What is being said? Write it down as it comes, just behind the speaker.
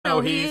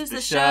Oh, he's the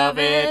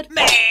shove-it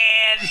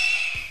man!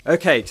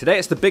 Okay, today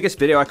it's the biggest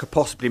video I could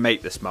possibly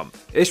make this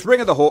month. It's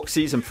Ring of the Hawk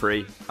Season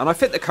 3, and I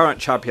think the current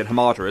champion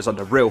Hamada is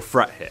under real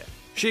threat here.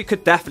 She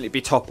could definitely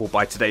be toppled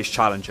by today's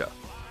challenger.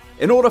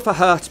 In order for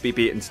her to be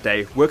beaten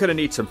today, we're going to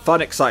need some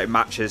fun, exciting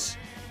matches,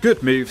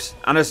 good moves,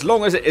 and as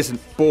long as it isn't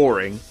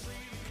boring.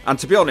 And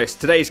to be honest,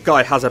 today's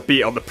guy has a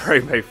beat on the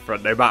promo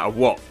front no matter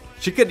what.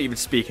 She couldn't even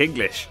speak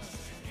English.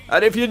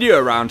 And if you're new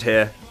around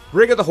here,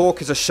 Ring of the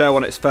Hawk is a show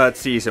on its third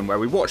season where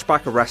we watch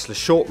back a wrestler's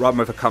short run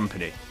with a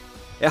company.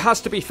 It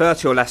has to be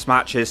 30 or less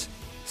matches.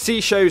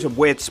 C-shows and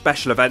weird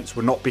special events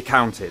will not be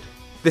counted.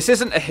 This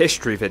isn't a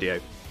history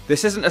video.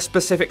 This isn't a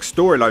specific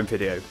storyline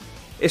video.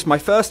 It's my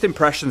first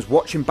impressions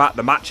watching back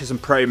the matches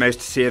and promos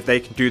to see if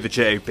they can do the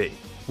JOB.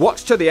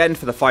 Watch till the end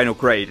for the final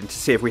grade and to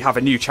see if we have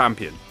a new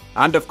champion.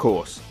 And of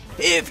course,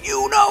 If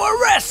you know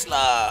a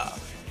wrestler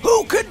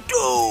who can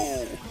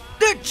do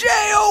the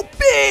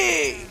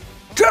JOB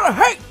to the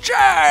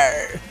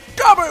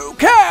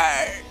HJWK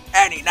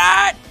any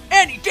night,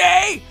 any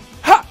day,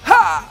 ha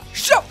ha!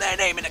 Shout their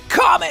name in the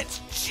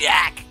comments,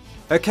 Jack!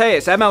 okay,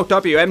 it's MLW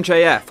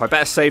MJF, I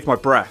better save my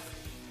breath.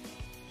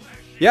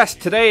 Yes,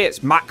 today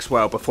it's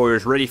Maxwell before he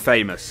was really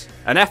famous.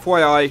 And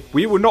FYI,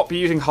 we will not be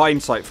using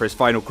hindsight for his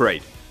final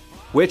grade.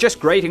 We're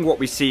just grading what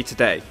we see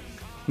today.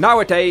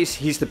 Nowadays,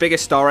 he's the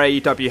biggest star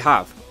AEW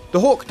have. The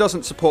Hawk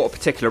doesn't support a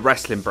particular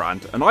wrestling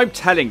brand, and I'm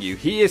telling you,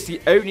 he is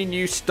the only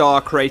new star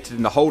created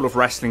in the whole of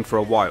wrestling for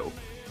a while.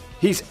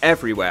 He's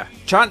everywhere.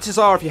 Chances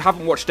are if you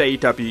haven't watched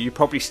AEW, you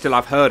probably still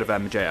have heard of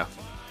MJF.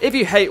 If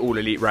you hate All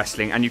Elite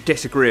Wrestling and you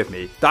disagree with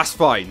me, that's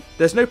fine.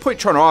 There's no point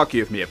trying to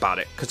argue with me about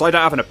it, because I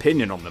don't have an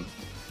opinion on them.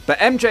 But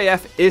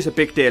MJF is a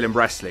big deal in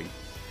wrestling.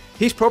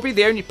 He's probably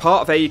the only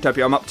part of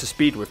AEW I'm up to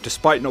speed with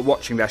despite not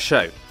watching their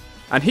show.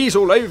 And he's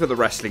all over the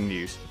wrestling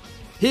news.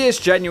 He is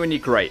genuinely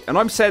great, and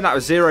I'm saying that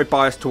with zero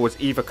bias towards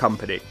either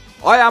company.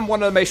 I am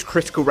one of the most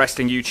critical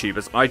wrestling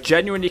YouTubers, and I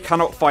genuinely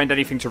cannot find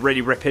anything to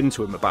really rip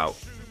into him about.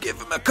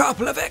 Give him a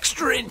couple of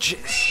extra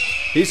inches.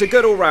 He's a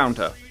good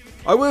all-rounder.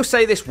 I will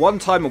say this one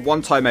time and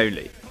one time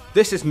only.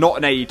 This is not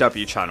an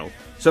AEW channel,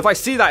 so if I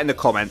see that in the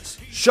comments,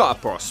 shut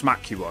up or I'll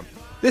smack you one.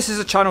 This is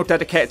a channel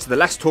dedicated to the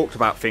less talked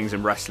about things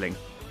in wrestling.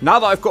 Now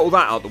that I've got all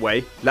that out of the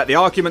way, let the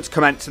arguments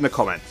commence in the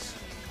comments.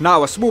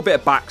 Now, a small bit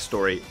of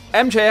backstory.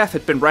 MJF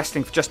had been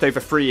wrestling for just over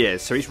 3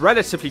 years, so he's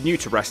relatively new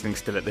to wrestling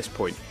still at this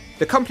point.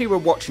 The company we're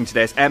watching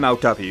today is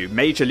MLW,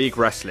 Major League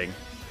Wrestling.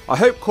 I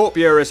hope Court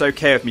Bureau is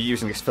okay with me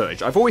using this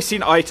footage. I've always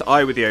seen eye to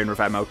eye with the owner of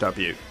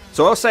MLW.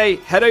 So I'll say,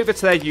 head over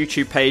to their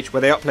YouTube page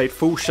where they upload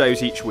full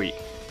shows each week.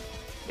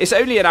 It's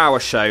only an hour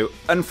show,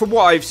 and from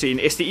what I've seen,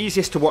 it's the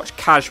easiest to watch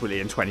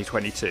casually in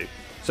 2022.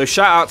 So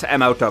shout out to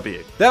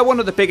MLW. They're one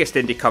of the biggest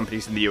indie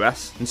companies in the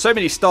US, and so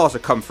many stars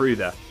have come through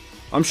there.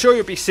 I'm sure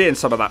you'll be seeing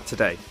some of that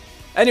today.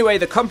 Anyway,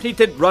 the company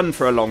didn't run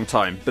for a long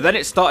time, but then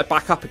it started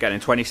back up again in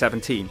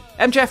 2017.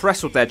 MJF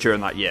wrestled there during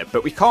that year,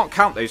 but we can't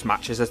count those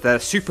matches as their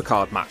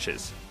supercard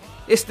matches.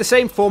 It's the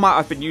same format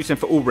I've been using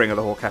for all Ring of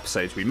the Hawk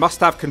episodes, we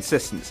must have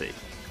consistency.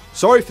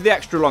 Sorry for the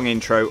extra long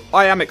intro,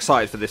 I am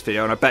excited for this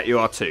video and I bet you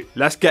are too.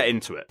 Let's get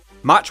into it.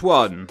 Match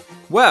 1.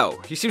 Well,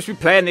 he seems to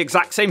be playing the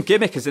exact same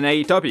gimmick as in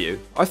AEW.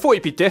 I thought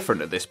he'd be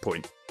different at this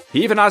point.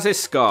 He even has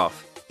his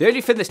scarf. The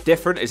only thing that's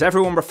different is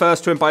everyone refers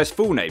to him by his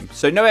full name,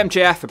 so no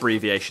MJF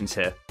abbreviations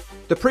here.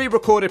 The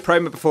pre-recorded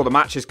promo before the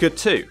match is good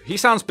too. He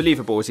sounds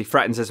believable as he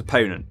threatens his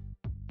opponent.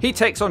 He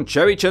takes on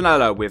Joey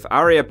Janela with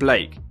Aria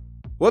Blake.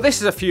 Well,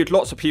 this is a feud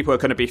lots of people are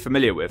going to be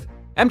familiar with.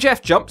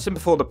 MJF jumps in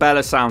before the bell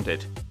has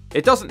sounded.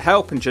 It doesn't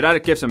help and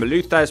Janela gives him a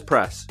Luther's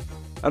press.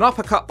 An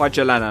uppercut by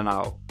Janela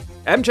now.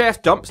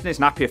 MJF dumps in his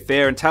nappy of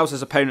fear and tells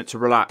his opponent to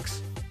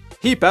relax.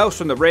 He bails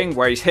from the ring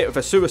where he's hit with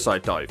a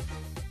suicide dive.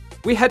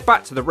 We head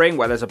back to the ring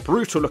where there's a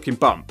brutal looking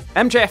bump.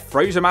 MJF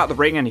throws him out the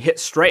ring and he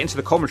hits straight into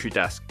the commentary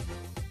desk.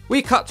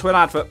 We cut to an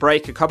advert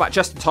break and come back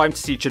just in time to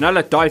see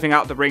Janela diving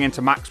out the ring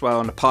into Maxwell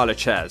on a pile of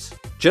chairs.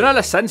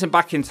 Janela sends him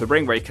back into the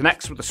ring where he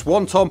connects with a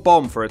swanton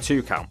bomb for a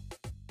 2 count.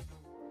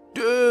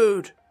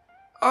 Dude,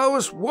 I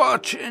was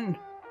watching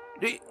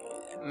the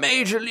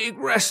Major League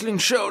Wrestling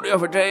show the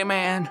other day,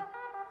 man.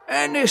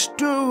 And this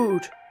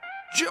dude,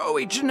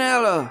 Joey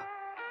Janela,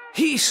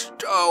 he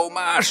stole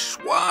my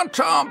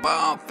swanton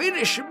bomb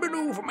finishing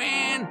maneuver,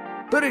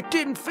 man. But it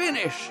didn't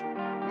finish.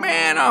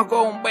 Man, I'm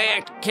going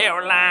back to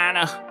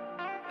Carolina.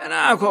 And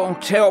I'm going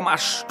to tell my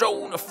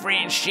stoner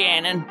friend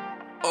Shannon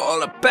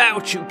all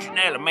about you,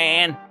 Janela,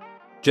 man.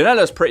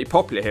 Janela's pretty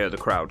popular here in the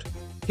crowd.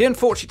 He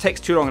unfortunately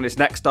takes too long on his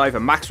next dive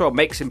and Maxwell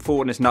makes him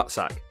fall in his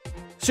nutsack.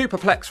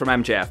 Superplex from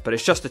MJF, but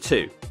it's just a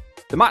 2.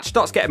 The match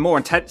starts getting more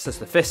intense as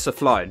the fists are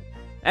flying.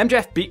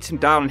 MJF beats him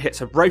down and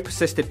hits a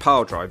rope-assisted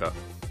pile driver.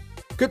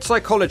 Good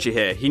psychology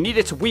here, he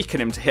needed to weaken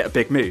him to hit a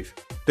big move.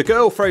 The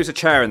girl throws a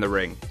chair in the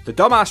ring. The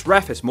dumbass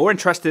ref is more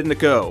interested in the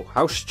girl.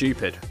 How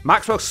stupid.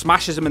 Maxwell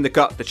smashes him in the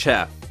gut with the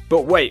chair.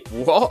 But wait,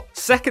 what?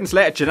 Seconds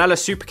later, Janela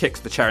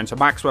superkicks the chair into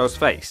Maxwell's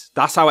face.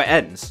 That's how it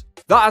ends.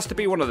 That has to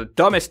be one of the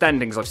dumbest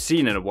endings I've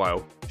seen in a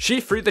while. She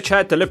threw the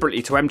chair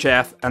deliberately to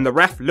MJF, and the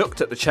ref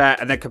looked at the chair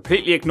and then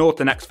completely ignored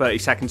the next 30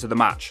 seconds of the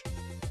match.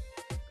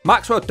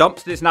 Maxwell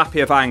dumps his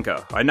nappy of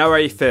anger. I know how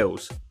he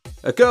feels.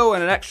 A girl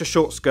in an extra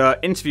short skirt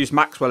interviews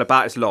Maxwell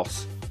about his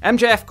loss.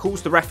 MJF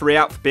calls the referee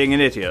out for being an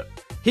idiot.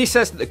 He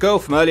says that the girl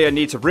from earlier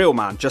needs a real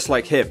man just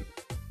like him.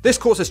 This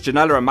causes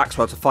Janela and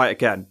Maxwell to fight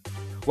again.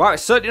 Wow,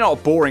 it's certainly not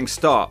a boring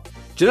start.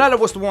 Janela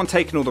was the one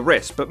taking all the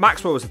risks, but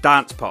Maxwell was a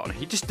dance partner.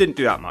 He just didn't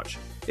do that much.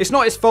 It's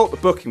not his fault the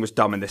booking was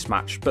dumb in this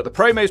match, but the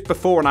promos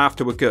before and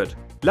after were good.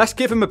 Let's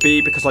give him a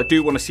B because I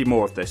do want to see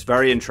more of this.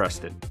 Very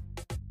interesting.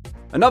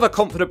 Another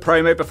confident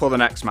promo before the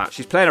next match.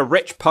 He's playing a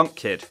rich punk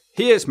kid.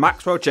 He is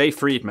Maxwell J.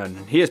 Friedman,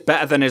 and he is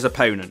better than his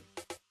opponent.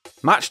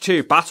 Match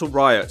 2, Battle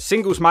Riot,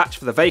 singles match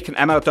for the vacant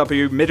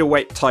MLW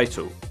middleweight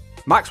title.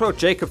 Maxwell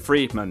Jacob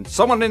Friedman,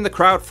 someone in the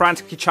crowd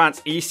frantically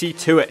chants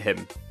EC2 at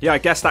him. Yeah, I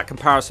guess that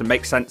comparison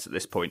makes sense at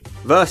this point.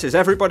 Versus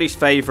everybody's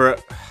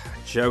favourite,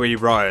 Joey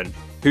Ryan,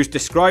 who's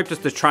described as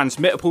the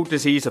transmittable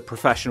disease of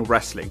professional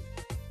wrestling.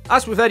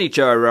 As with any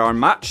Joey Ryan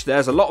match,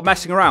 there's a lot of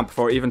messing around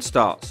before it even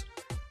starts.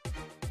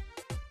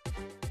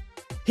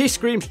 He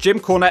screams Jim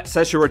Cornette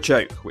says you're a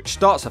joke, which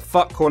starts a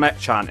fuck Cornette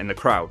chant in the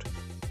crowd.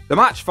 The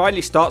match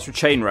finally starts with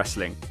chain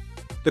wrestling.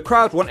 The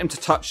crowd want him to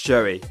touch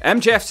Joey.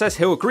 MJF says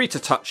he'll agree to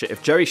touch it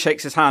if Joey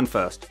shakes his hand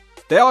first.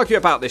 They argue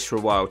about this for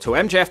a while till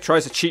MJF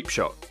tries a cheap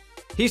shot.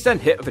 He's then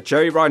hit with a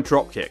Joey Ryan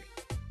dropkick.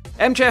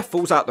 MJF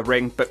falls out the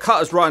ring, but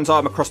cutters Ryan's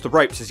arm across the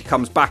ropes as he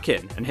comes back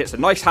in and hits a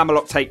nice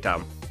hammerlock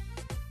takedown.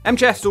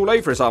 MJF's all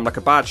over his arm like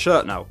a bad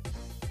shirt now.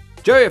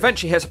 Joey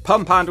eventually hits a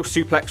pump handle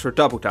suplex for a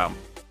double down.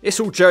 It's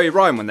all Joey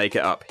Ryan when they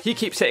get up. He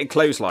keeps hitting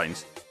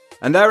clotheslines.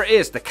 And there it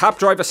is, the cab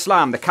driver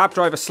slam. The cab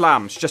driver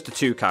slams, just a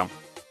 2 count.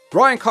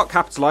 Ryan can't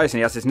capitalise and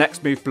he has his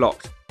next move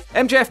blocked.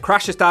 MJF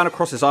crashes down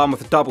across his arm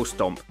with a double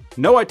stomp.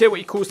 No idea what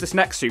he calls this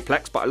next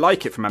suplex, but I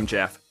like it from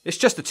MJF. It's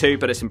just a 2,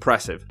 but it's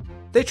impressive.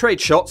 They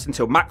trade shots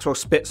until Maxwell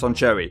spits on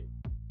Joey.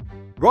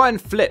 Ryan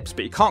flips,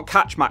 but he can't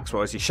catch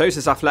Maxwell as he shows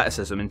his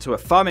athleticism into a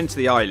thumb into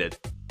the eyelid.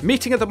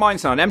 Meeting of the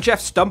minds now, and MJF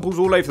stumbles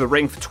all over the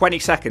ring for 20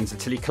 seconds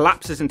until he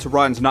collapses into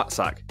Ryan's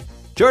nutsack.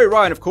 Joey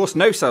Ryan of course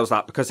no-sells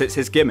that because it's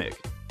his gimmick.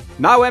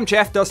 Now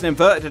MJF does an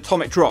inverted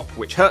atomic drop,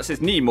 which hurts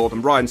his knee more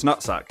than Ryan's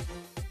nutsack.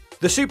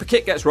 The super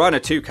kick gets Ryan a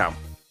 2 count.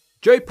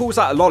 Joey pulls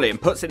out a lolly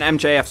and puts it in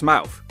MJF's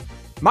mouth.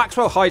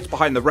 Maxwell hides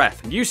behind the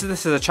ref and uses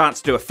this as a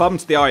chance to do a thumb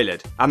to the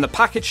eyelid and the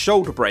package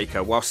shoulder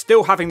breaker while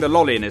still having the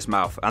lolly in his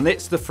mouth, and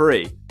it's the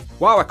 3.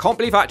 Wow, I can't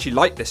believe I actually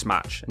liked this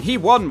match, and he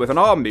won with an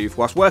arm move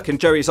whilst working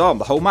Joey's arm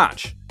the whole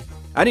match.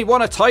 And he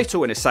won a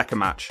title in his second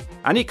match,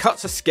 and he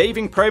cuts a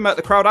scathing promo at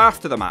the crowd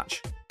after the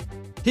match.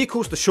 He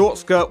calls the short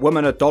skirt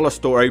woman a dollar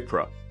store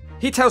Oprah.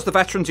 He tells the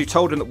veterans who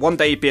told him that one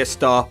day he'd be a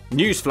star,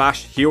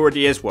 newsflash, he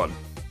already is one.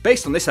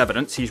 Based on this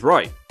evidence, he's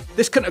right.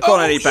 This couldn't have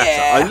gone any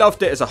better. I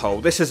loved it as a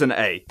whole. This is an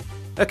A.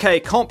 Okay,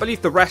 can't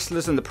believe the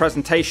wrestlers and the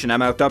presentation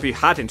MLW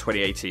had in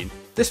 2018.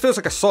 This feels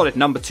like a solid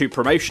number 2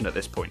 promotion at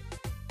this point.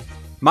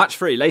 Match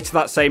 3, later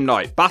that same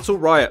night, Battle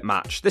Riot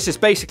match. This is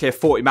basically a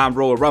 40-man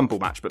Royal Rumble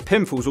match, but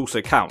pinfalls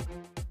also count.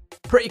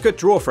 Pretty good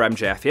draw for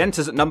MJF, he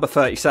enters at number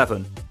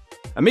 37.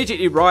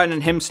 Immediately Ryan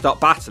and him start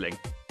battling.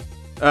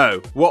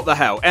 Oh, what the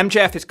hell,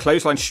 MJF is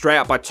clotheslined straight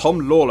out by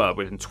Tom Lawler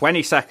within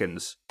 20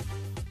 seconds.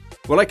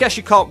 Well, I guess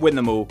you can't win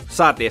them all.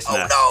 Sadly, it's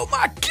there. Oh no,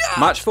 my God!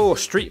 Match 4,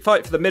 street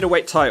fight for the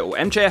middleweight title.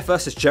 MJF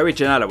versus Joey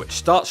Janela, which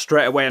starts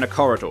straight away in a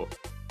corridor.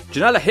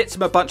 Janela hits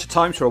him a bunch of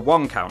times for a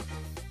 1 count.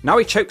 Now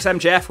he chokes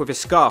MJF with his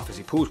scarf as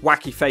he pulls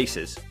wacky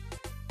faces.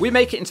 We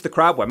make it into the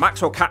crowd where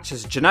Maxwell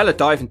catches a Janela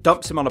dive and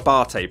dumps him on a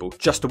bar table,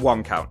 just a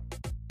 1 count.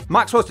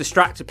 Maxwell's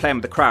distracted playing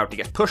with the crowd and he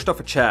gets pushed off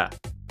a chair.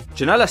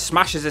 Janela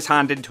smashes his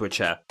hand into a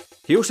chair.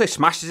 He also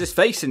smashes his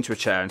face into a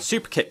chair and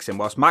super kicks him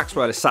whilst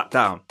Maxwell is sat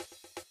down.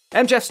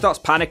 MJF starts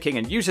panicking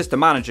and uses the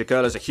manager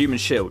girl as a human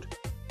shield.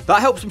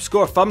 That helps him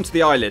score a thumb to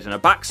the eyelid and a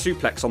back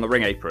suplex on the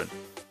ring apron.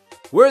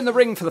 We're in the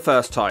ring for the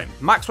first time.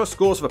 Maxwell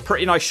scores with a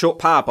pretty nice short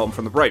powerbomb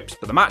from the ropes,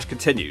 but the match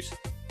continues.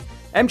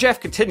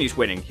 MJF continues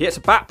winning, he hits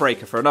a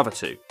backbreaker for another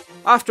 2.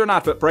 After an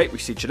advert break, we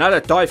see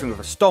Janela diving with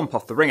a stomp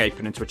off the ring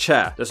apron into a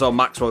chair that's on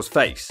Maxwell's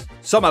face.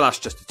 Some of that's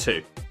just a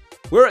 2.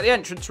 We're at the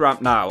entrance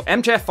ramp now.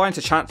 MJF finds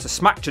a chance to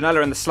smack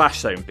Janela in the slash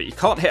zone, but he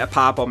can't hit a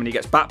powerbomb and he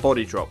gets back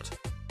body dropped.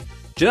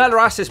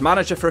 Janela asks his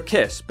manager for a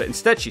kiss, but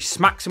instead she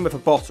smacks him with a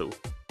bottle.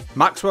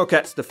 Maxwell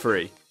gets the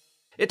 3.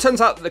 It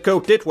turns out that the girl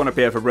did want to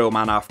be with a real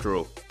man after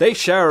all. They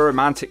share a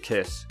romantic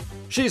kiss.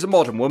 She's a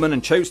modern woman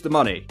and chose the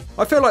money.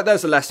 I feel like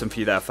there's a lesson for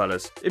you there,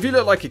 fellas. If you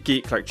look like a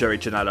geek like Joey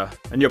Janela,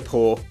 and you're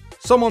poor,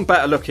 someone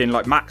better looking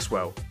like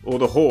Maxwell, or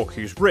the Hawk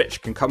who's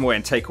rich can come away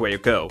and take away your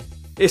girl.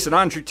 It's an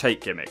Andrew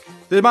Tate gimmick.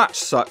 The match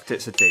sucked,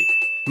 it's a D.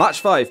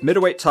 Match 5,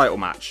 middleweight title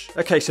match.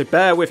 Okay, so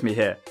bear with me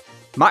here.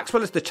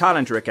 Maxwell is the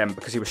challenger again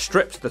because he was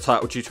stripped of the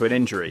title due to an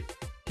injury.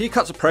 He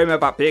cuts a promo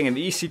about being in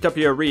the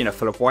ECW arena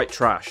full of white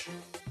trash.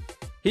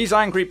 He's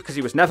angry because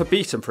he was never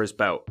beaten for his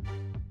belt.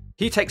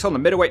 He takes on the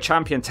middleweight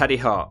champion Teddy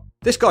Hart.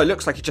 This guy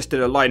looks like he just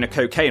did a line of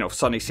cocaine off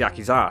Sonny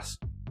Siaki's ass.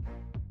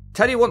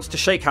 Teddy wants to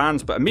shake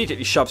hands but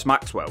immediately shoves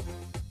Maxwell.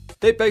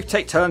 They both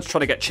take turns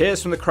trying to get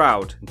cheers from the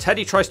crowd, and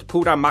Teddy tries to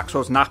pull down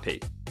Maxwell's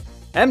nappy.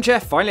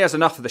 MJF finally has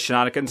enough of the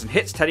shenanigans and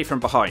hits Teddy from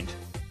behind.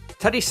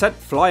 Teddy's sent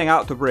flying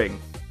out of the ring.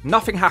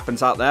 Nothing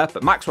happens out there,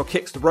 but Maxwell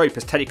kicks the rope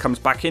as Teddy comes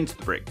back into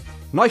the ring.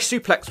 Nice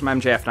suplex from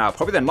MJF now,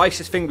 probably the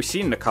nicest thing we've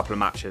seen in a couple of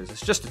matches.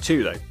 It's just a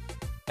 2 though.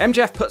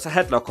 MJF puts a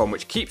headlock on,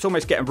 which keeps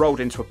almost getting rolled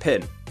into a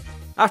pin.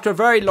 After a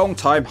very long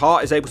time,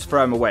 Hart is able to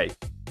throw him away.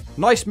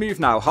 Nice move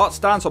now, Hart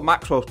stands on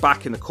Maxwell's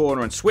back in the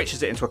corner and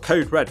switches it into a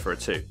code red for a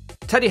 2.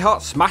 Teddy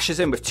Hart smashes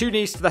in with 2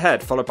 knees to the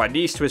head, followed by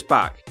knees to his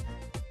back.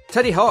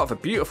 Teddy Hart with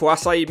a beautiful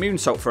acai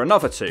moonsault for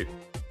another 2.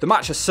 The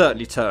match has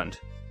certainly turned.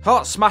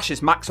 Hart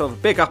smashes Maxwell with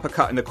a big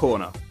uppercut in the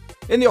corner.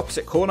 In the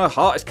opposite corner,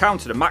 Hart is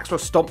countered and Maxwell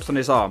stomps on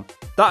his arm.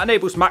 That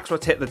enables Maxwell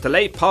to hit the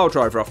delayed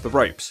piledriver off the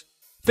ropes.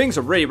 Things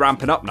are really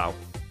ramping up now.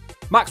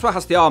 Maxwell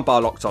has the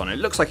armbar locked on and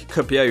it looks like it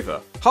could be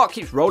over. Hart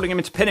keeps rolling him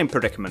into pinning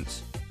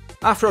predicaments.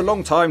 After a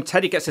long time,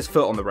 Teddy gets his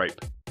foot on the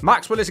rope.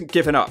 Maxwell isn't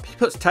giving up, he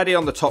puts Teddy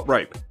on the top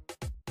rope.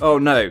 Oh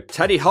no,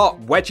 Teddy Hart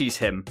wedgies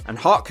him and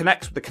Hart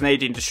connects with the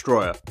Canadian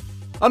Destroyer.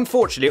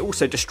 Unfortunately, it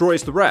also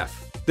destroys the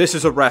ref. This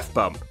is a ref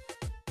bump.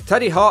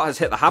 Teddy Hart has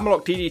hit the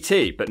hammerlock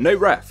DDT, but no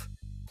ref.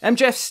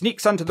 MJF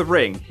sneaks under the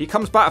ring, he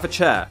comes back with a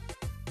chair.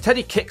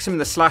 Teddy kicks him in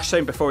the slash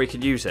zone before he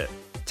can use it.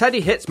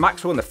 Teddy hits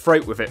Maxwell in the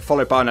throat with it,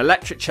 followed by an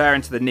electric chair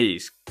into the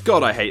knees.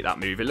 God, I hate that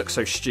move, it looks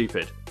so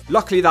stupid.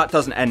 Luckily that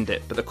doesn't end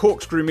it, but the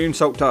corkscrew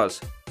moonsault does.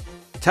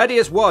 Teddy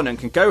has won and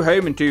can go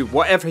home and do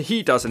whatever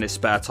he does in his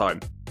spare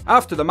time.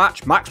 After the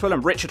match, Maxwell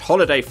and Richard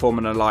Holiday form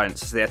an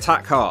alliance as they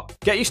attack Hart.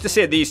 Get used to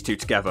seeing these two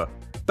together.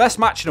 Best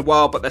match in a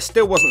while, but there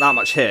still wasn't that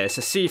much here, it's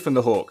a C from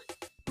the Hawk.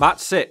 Match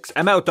 6,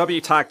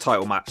 MLW Tag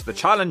Title match. The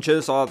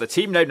challengers are the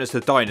team known as the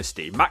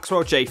Dynasty,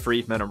 Maxwell J.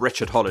 Friedman and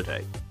Richard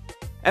Holiday.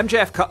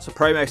 MJF cuts a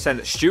promo saying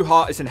that Stu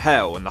Hart is in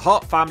hell and the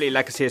Hart family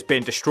legacy is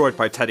being destroyed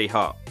by Teddy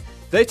Hart.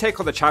 They take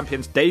on the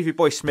champions Davey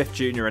Boy Smith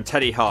Jr. and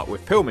Teddy Hart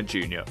with Pillman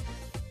Jr.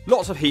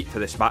 Lots of heat for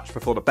this match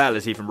before the bell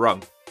is even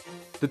rung.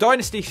 The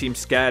Dynasty seem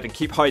scared and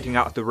keep hiding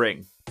out of the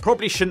ring.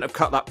 Probably shouldn't have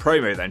cut that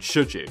promo then,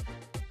 should you?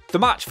 The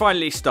match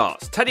finally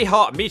starts. Teddy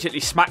Hart immediately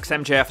smacks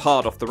MJF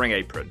hard off the ring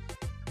apron.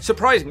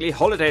 Surprisingly,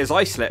 Holiday is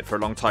isolated for a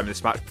long time in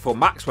this match before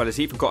Maxwell has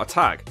even got a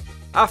tag.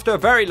 After a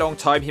very long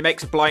time, he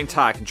makes a blind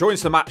tag and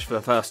joins the match for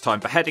the first time,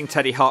 beheading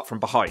Teddy Hart from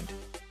behind.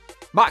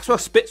 Maxwell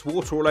spits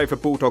water all over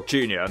Bulldog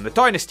Jr. and the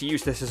Dynasty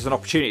use this as an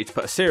opportunity to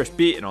put a serious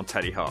beating on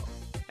Teddy Hart.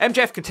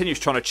 MJF continues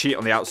trying to cheat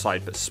on the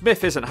outside, but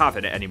Smith isn't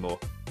having it anymore.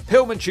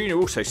 Pillman Jr.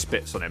 also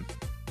spits on him.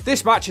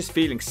 This match is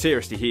feeling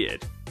seriously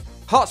heated.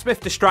 Hart Smith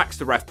distracts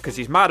the ref because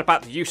he's mad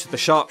about the use of the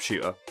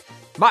sharpshooter.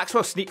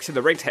 Maxwell sneaks in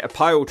the ring to hit a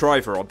pile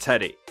driver on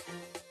Teddy.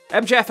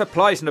 MJF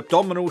applies an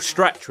abdominal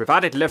stretch with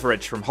added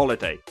leverage from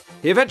Holiday.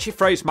 He eventually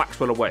throws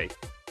Maxwell away.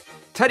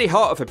 Teddy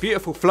Hart with a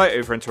beautiful float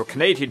over into a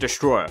Canadian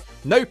Destroyer.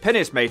 No pin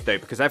is made though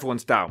because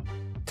everyone's down.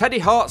 Teddy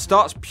Hart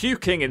starts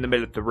puking in the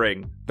middle of the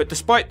ring, but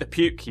despite the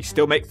puke he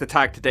still makes the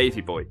tag to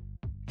Davey Boy.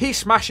 He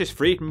smashes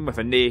Friedman with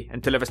a knee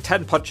and delivers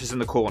 10 punches in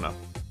the corner.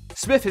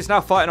 Smith is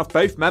now fighting off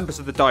both members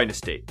of the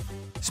Dynasty.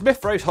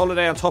 Smith throws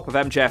Holiday on top of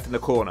MJF in the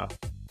corner.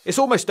 It's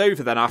almost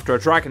over then after a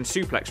dragon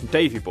suplex from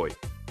Davey Boy.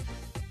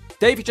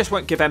 Davey just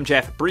won't give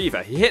MJF a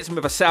breather, he hits him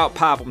with a set-out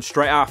powerbomb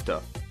straight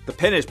after. The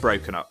pin is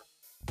broken up.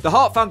 The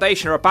Hart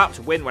Foundation are about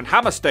to win when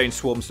Hammerstone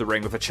swarms the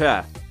ring with a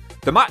chair.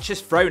 The match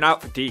is thrown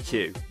out for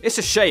DQ. It's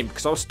a shame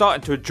because I was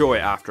starting to enjoy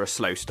it after a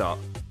slow start.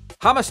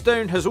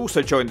 Hammerstone has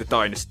also joined the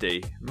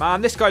Dynasty.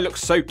 Man, this guy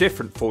looks so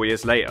different 4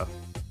 years later.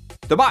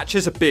 The match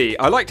is a B,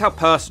 I liked how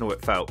personal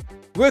it felt.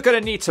 We're going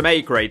to need some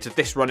A grades if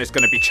this run is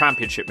going to be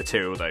championship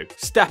material though.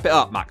 Step it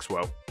up,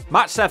 Maxwell.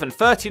 Match 7,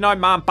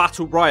 39-man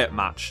Battle Riot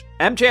match.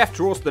 MJF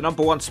draws the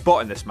number 1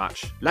 spot in this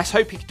match. Let's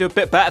hope he can do a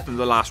bit better than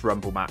the last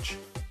Rumble match.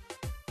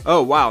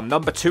 Oh wow,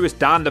 number 2 is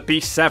Dan the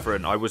Beast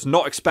Severin. I was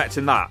not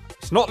expecting that.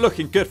 It's not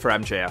looking good for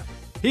MJF.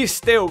 He's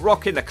still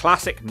rocking the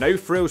classic no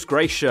frills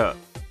grey shirt.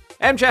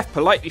 MJF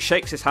politely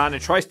shakes his hand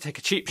and tries to take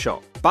a cheap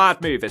shot.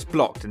 Bad move is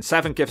blocked and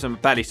Severin gives him a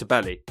belly to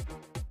belly.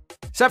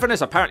 Severin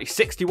is apparently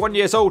 61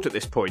 years old at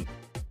this point.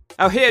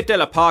 Alhea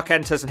Dilla Park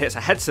enters and hits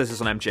a head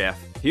scissors on MJF.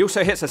 He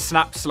also hits a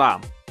snap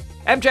slam.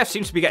 MJF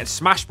seems to be getting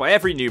smashed by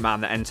every new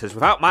man that enters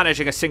without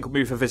managing a single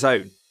move of his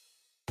own.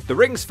 The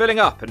ring's filling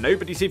up and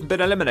nobody's even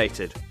been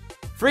eliminated.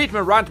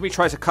 Friedman randomly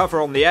tries a cover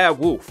on the Air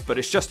Wolf, but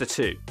it's just a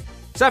 2.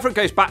 Severin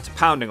goes back to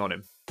pounding on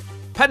him.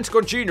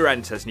 Pentagon Jr.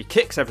 enters and he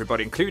kicks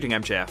everybody, including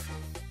MJF.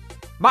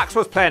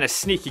 Maxwell's playing a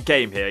sneaky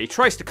game here. He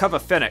tries to cover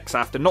Phoenix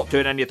after not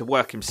doing any of the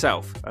work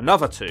himself.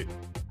 Another 2.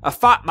 A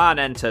fat man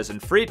enters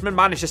and Friedman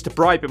manages to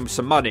bribe him with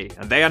some money,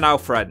 and they are now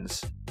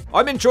friends.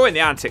 I'm enjoying the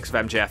antics of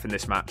MJF in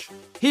this match.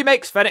 He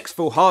makes Phoenix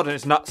fall hard on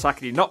his nutsack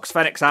and he knocks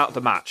Phoenix out of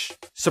the match.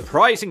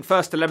 Surprising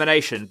first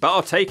elimination, but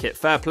I'll take it,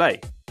 fair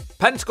play.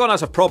 Pentagon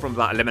has a problem with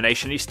that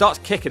elimination, he starts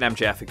kicking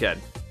MJF again.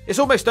 It's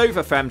almost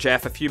over for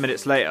MJF a few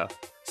minutes later.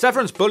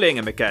 Severin's bullying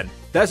him again.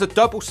 There's a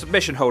double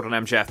submission hold on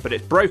MJF, but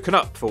it's broken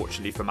up,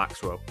 fortunately for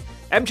Maxwell.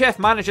 MJF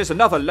manages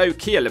another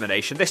low-key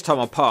elimination, this time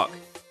on Park.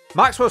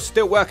 Maxwell's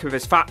still working with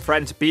his fat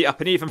friend to beat up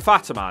an even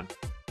fatter man.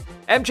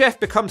 MJF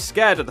becomes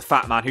scared of the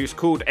fat man who's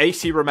called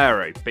AC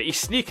Romero, but he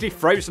sneakily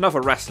throws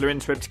another wrestler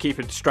into him to keep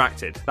him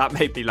distracted. That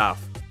made me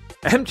laugh.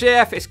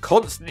 MJF is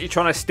constantly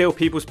trying to steal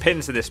people's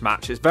pins in this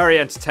match, it's very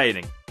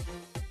entertaining.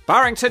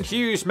 Barrington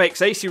Hughes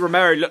makes AC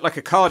Romero look like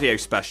a cardio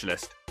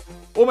specialist.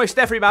 Almost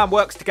every man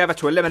works together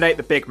to eliminate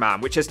the big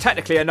man, which is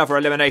technically another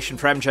elimination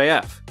for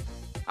MJF.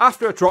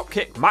 After a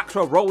dropkick,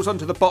 Maxwell rolls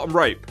onto the bottom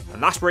rope,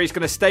 and that's where he's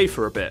going to stay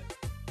for a bit.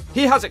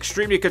 He has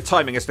extremely good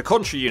timing as the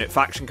Contra Unit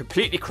faction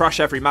completely crush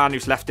every man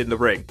who's left in the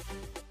ring.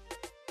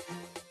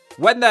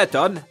 When they're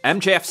done,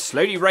 MJF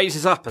slowly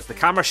raises up as the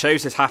camera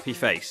shows his happy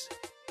face.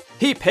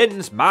 He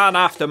pins man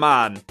after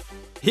man.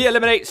 He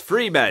eliminates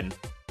 3 men,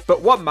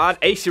 but one man,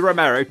 AC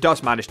Romero,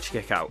 does manage to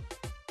kick out.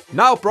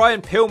 Now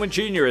Brian Pillman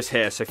Jr. is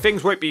here, so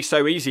things won't be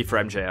so easy for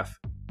MJF.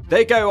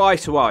 They go eye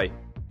to eye.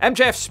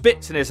 MJF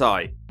spits in his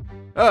eye.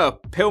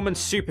 Pillman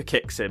super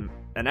kicks him,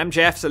 and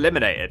MJF's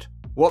eliminated.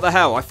 What the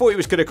hell, I thought he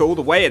was going to go all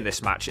the way in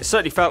this match. It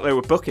certainly felt they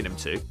were booking him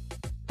to.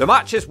 The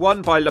match is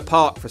won by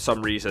LeParc for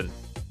some reason.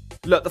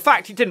 Look, the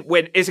fact he didn't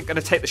win isn't going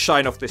to take the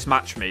shine off this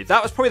match for me.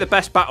 That was probably the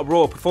best Battle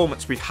Royal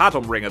performance we've had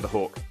on Ring of the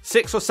Hawk.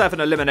 6 or 7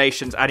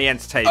 eliminations and he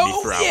entertained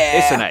me throughout. Yeah.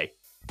 It's an A.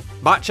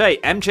 Match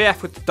 8,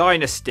 MJF with the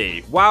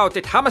Dynasty. Wow,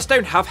 did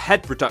Hammerstone have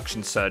head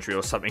reduction surgery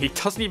or something? He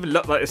doesn't even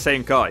look like the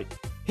same guy.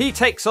 He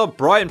takes on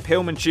Brian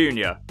Pillman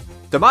Jr.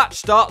 The match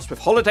starts with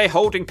Holiday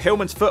holding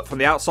Pillman's foot from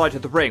the outside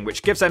of the ring,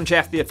 which gives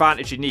MJF the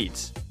advantage he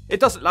needs. It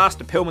doesn't last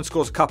and Pillman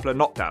scores a couple of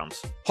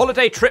knockdowns.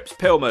 Holiday trips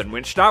Pillman,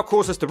 which now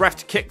causes the ref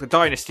to kick the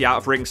Dynasty out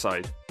of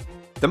ringside.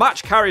 The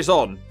match carries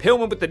on,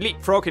 Pillman with the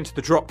leapfrog into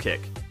the dropkick.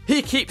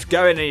 He keeps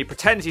going and he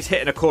pretends he's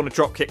hitting a corner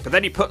dropkick, but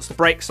then he puts the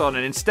brakes on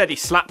and instead he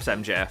slaps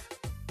MJF.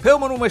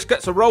 Pillman almost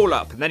gets a roll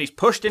up and then he's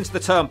pushed into the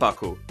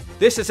turnbuckle.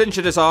 This has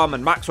injured his arm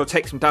and Maxwell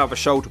takes him down with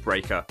a shoulder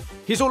breaker.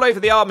 He's all over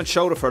the arm and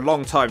shoulder for a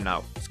long time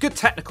now. It's good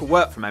technical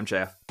work from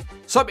MJF.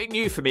 Something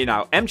new for me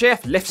now,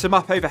 MJF lifts him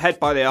up overhead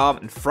by the arm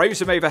and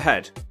throws him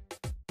overhead.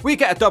 We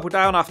get a double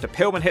down after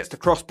Pillman hits the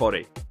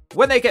crossbody.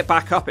 When they get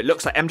back up, it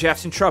looks like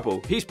MJF's in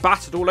trouble. He's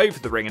battered all over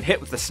the ring and hit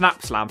with the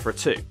snap slam for a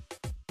 2.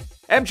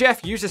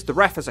 MJF uses the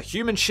ref as a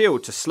human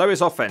shield to slow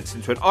his offense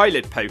into an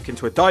eyelid poke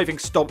into a diving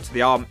stomp to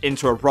the arm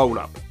into a roll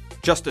up.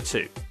 Just a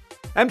 2.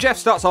 MJF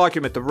starts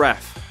arguing with the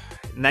ref,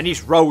 and then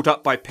he's rolled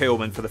up by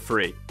Pillman for the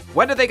 3.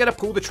 When are they going to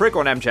pull the trigger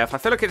on MJF? I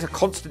feel like it's a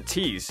constant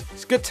tease.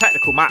 It's a good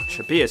technical match,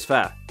 a B is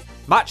fair.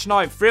 Match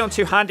 9,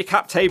 3-on-2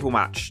 handicap table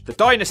match. The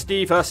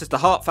Dynasty versus the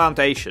Hart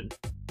Foundation.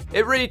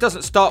 It really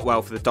doesn't start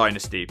well for the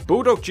Dynasty.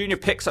 Bulldog Jr.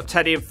 picks up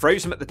Teddy and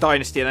throws him at the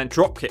Dynasty and then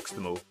drop kicks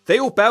them all. They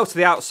all bail to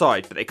the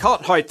outside, but they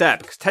can't hide there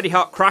because Teddy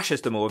Hart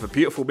crashes them all with a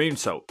beautiful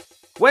moonsault.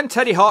 When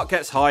Teddy Hart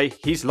gets high,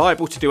 he's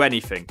liable to do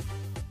anything.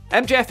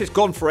 MJF is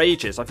gone for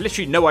ages, I've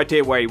literally no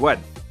idea where he went.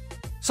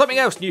 Something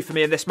else new for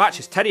me in this match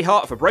is Teddy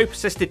Hart with a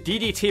rope-assisted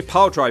DDT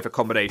piledriver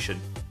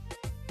combination.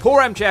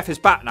 Poor MJF is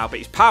back now, but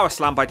he's power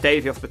slammed by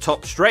Davey off the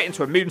top, straight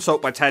into a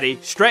moonsault by Teddy,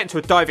 straight into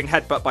a diving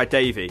headbutt by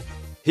Davey.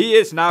 He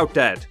is now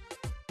dead.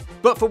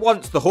 But for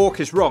once, the Hawk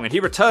is wrong and he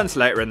returns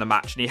later in the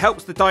match and he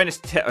helps the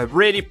Dynasty hit a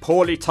really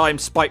poorly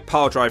timed spike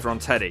piledriver on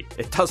Teddy.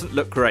 It doesn't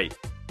look great.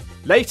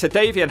 Later,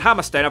 Davey and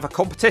Hammerstone have a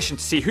competition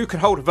to see who can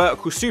hold a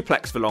vertical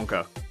suplex for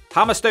longer.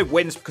 Hammerstone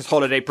wins because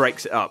Holiday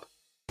breaks it up.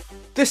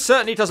 This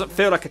certainly doesn't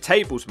feel like a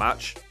tables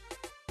match.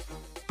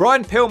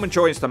 Brian Pillman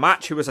joins the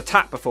match, who was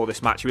attacked before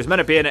this match. He was meant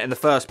to be in it in the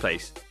first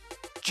place.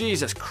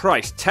 Jesus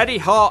Christ, Teddy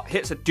Hart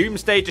hits a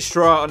Doomsday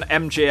Destroyer on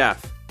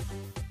MJF.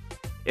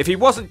 If he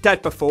wasn't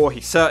dead before,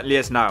 he certainly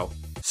is now.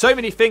 So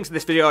many things in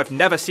this video I've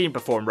never seen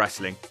before in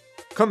wrestling.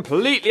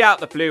 Completely out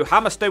the blue,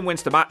 Hammerstone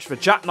wins the match for a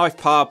jackknife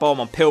powerbomb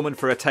on Pillman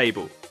for a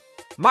table.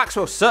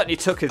 Maxwell certainly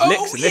took his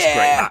licks in this great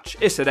match.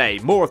 It's an A,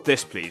 more of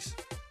this please.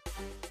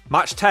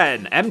 Match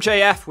 10,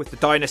 MJF with the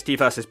Dynasty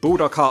versus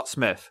Bulldog Hart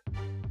Smith.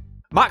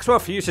 Maxwell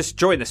refuses to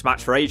join this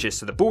match for ages,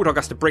 so the Bulldog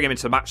has to bring him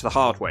into the match the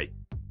hard way.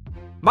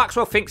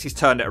 Maxwell thinks he's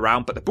turned it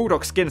around, but the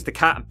Bulldog skins the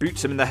cat and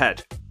boots him in the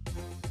head.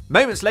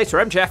 Moments later,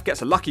 MJF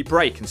gets a lucky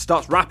break and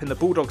starts wrapping the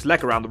Bulldog's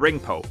leg around the ring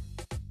pole.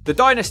 The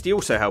Dynasty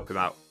also help him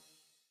out.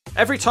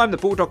 Every time the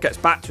Bulldog gets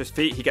back to his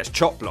feet, he gets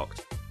chop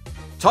blocked.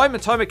 Time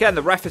and time again,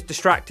 the ref is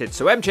distracted,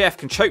 so MJF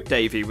can choke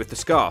Davey with the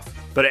scarf,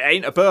 but it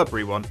ain't a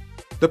Burberry one.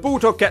 The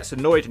Bulldog gets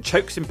annoyed and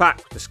chokes him back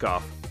with the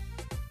scarf.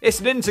 It's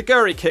an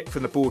enziguri kick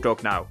from the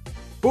Bulldog now.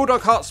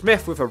 Bulldog Hart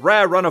Smith with a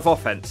rare run of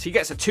offense. He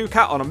gets a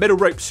 2-count on a middle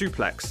rope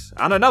suplex,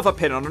 and another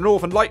pin on a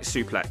Northern Lights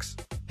suplex.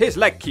 His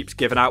leg keeps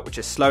giving out, which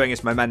is slowing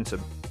his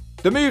momentum.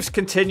 The moves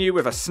continue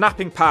with a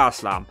snapping power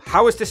slam.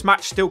 How is this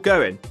match still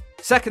going?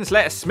 Seconds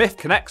later, Smith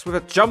connects with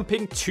a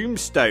jumping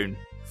tombstone,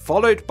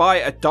 followed by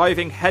a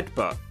diving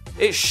headbutt.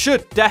 It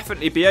should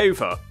definitely be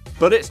over,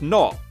 but it's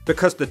not,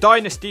 because the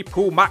Dynasty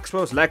pull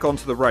Maxwell's leg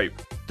onto the rope.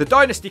 The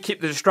Dynasty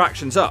keep the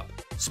distractions up.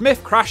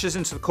 Smith crashes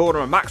into the corner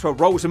and Maxwell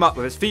rolls him up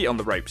with his feet on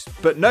the ropes,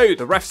 but no,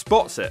 the ref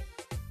spots it.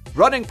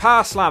 Running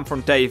power slam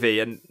from Davey,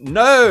 and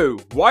no!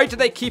 Why do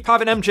they keep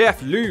having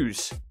MJF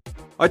lose?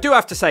 I do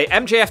have to say,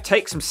 MJF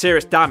takes some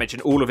serious damage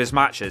in all of his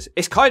matches.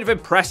 It's kind of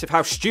impressive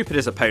how stupid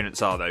his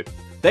opponents are though.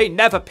 They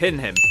never pin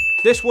him.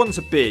 This one's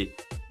a B.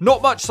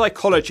 Not much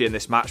psychology in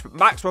this match, but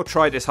Maxwell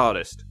tried his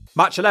hardest.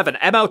 Match 11,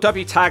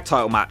 MLW Tag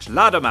Title Match,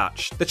 Ladder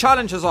Match. The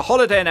challengers are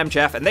Holiday and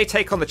MJF, and they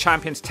take on the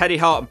champions Teddy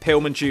Hart and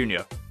Pillman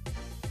Jr.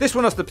 This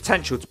one has the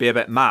potential to be a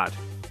bit mad.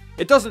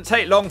 It doesn't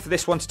take long for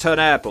this one to turn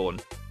airborne.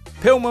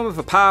 Pillman with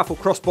a powerful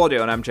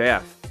crossbody on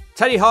MJF.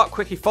 Teddy Hart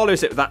quickly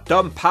follows it with that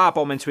dumb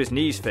powerbomb into his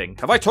knees thing.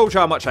 Have I told you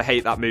how much I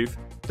hate that move?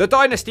 The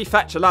Dynasty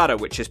fetch a ladder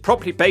which is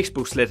properly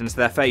baseball slid into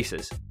their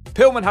faces.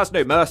 Pillman has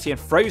no mercy and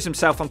throws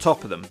himself on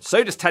top of them,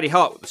 so does Teddy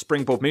Hart with the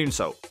springboard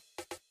moonsault.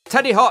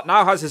 Teddy Hart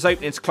now has his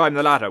opening to climb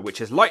the ladder, which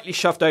is lightly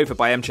shoved over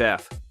by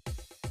MJF.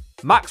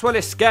 Maxwell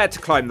is scared to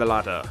climb the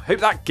ladder. Hope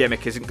that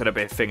gimmick isn't going to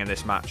be a thing in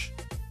this match.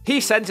 He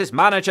sends his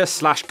manager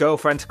 /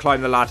 girlfriend to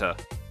climb the ladder.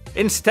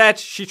 Instead,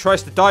 she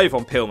tries to dive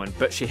on Pillman,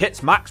 but she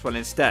hits Maxwell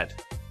instead.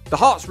 The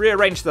Harts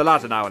rearrange the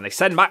ladder now and they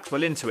send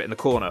Maxwell into it in the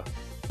corner.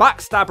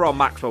 Backstabber on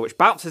Maxwell, which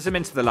bounces him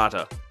into the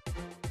ladder.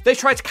 They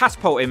try to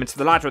catapult him into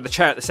the ladder of the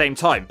chair at the same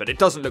time, but it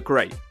doesn't look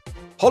great.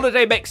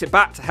 Holiday makes it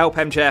back to help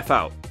MJF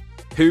out,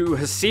 who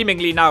has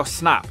seemingly now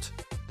snapped.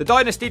 The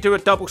Dynasty do a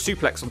double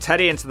suplex on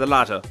Teddy into the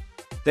ladder.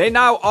 They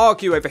now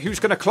argue over who's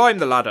going to climb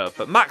the ladder,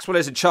 but Maxwell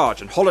is in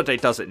charge and Holiday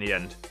does it in the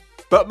end.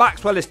 But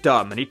Maxwell is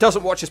dumb and he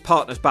doesn't watch his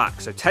partner's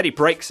back, so Teddy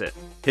breaks it.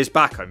 His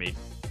back, I mean.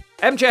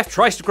 MJF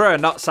tries to grow a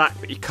nutsack,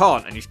 but he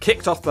can't and he's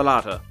kicked off the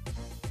ladder.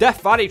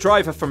 Death Valley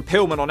driver from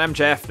Pillman on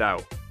MJF now.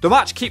 The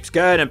match keeps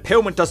going and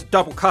Pillman does a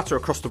double cutter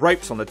across the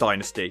ropes on the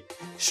Dynasty.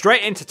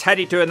 Straight into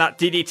Teddy doing that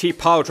DDT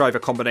piledriver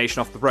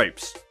combination off the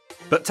ropes.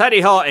 But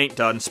Teddy Hart ain't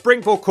done.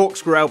 Springboard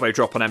corkscrew elbow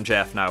drop on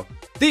MJF now.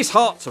 These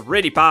Harts are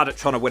really bad at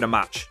trying to win a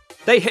match.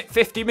 They hit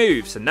 50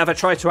 moves and never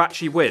try to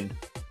actually win.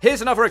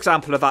 Here's another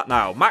example of that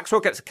now. Maxwell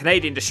gets a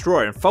Canadian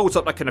Destroyer and folds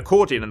up like an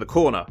accordion in the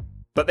corner.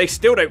 But they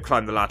still don't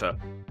climb the ladder.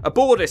 A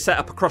board is set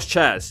up across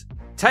chairs.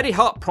 Teddy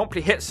Hart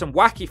promptly hits some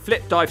wacky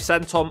flip dive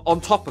senton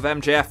on top of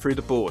MJF through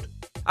the board.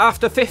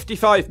 After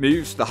 55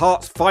 moves, the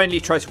Harts finally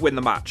try to win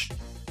the match.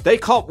 They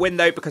can't win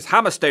though because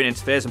Hammerstone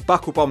interferes and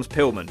buckle bombs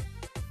Pillman.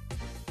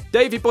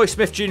 Davey Boy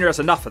Smith Jr. has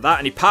enough of that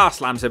and he power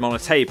slams him on a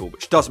table,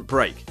 which doesn't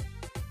break.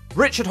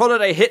 Richard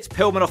Holiday hits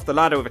Pillman off the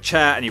ladder with a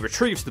chair and he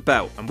retrieves the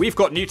belt, and we've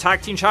got new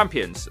tag team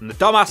champions, and the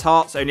dumbass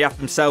Harts only have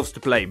themselves to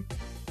blame.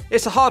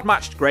 It's a hard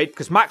match to grade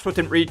because Maxwell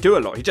didn't really do a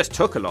lot, he just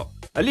took a lot.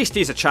 At least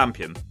he's a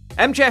champion.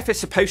 MJF is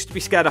supposed to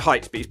be scared of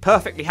heights, but he's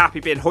perfectly happy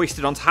being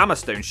hoisted onto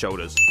Hammerstone's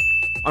shoulders.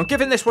 I'm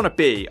giving this one a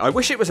B. I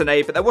wish it was an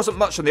A, but there wasn't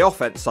much on the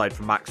offense side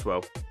from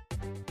Maxwell.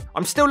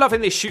 I'm still loving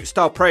these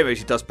shoot-style promos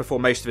he does before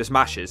most of his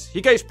matches.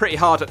 He goes pretty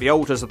hard at the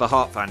Alders of the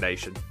Hart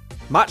Foundation.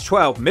 Match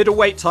 12,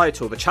 middleweight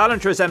title. The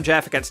challenger is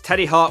MJF against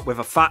Teddy Hart with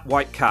a fat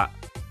white cat.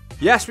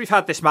 Yes, we've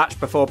had this match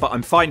before, but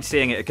I'm fine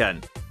seeing it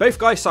again. Both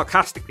guys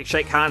sarcastically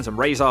shake hands and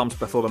raise arms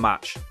before the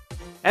match.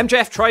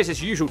 MJF tries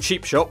his usual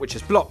cheap shot, which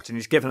is blocked, and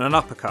he's given an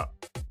uppercut.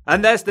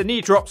 And there's the knee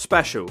drop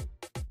special.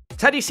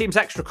 Teddy seems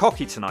extra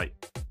cocky tonight.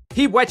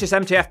 He wedges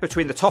MJF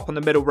between the top and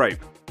the middle rope.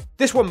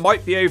 This one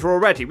might be over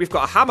already. We've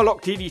got a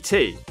hammerlock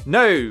DDT.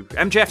 No,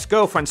 MJF's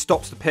girlfriend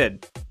stops the pin.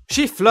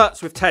 She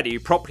flirts with Teddy, who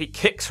promptly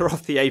kicks her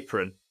off the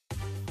apron.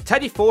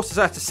 Teddy forces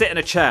her to sit in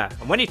a chair,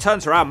 and when he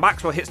turns around,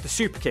 Maxwell hits the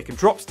super kick and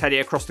drops Teddy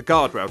across the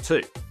guardrail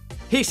too.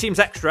 He seems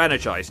extra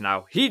energised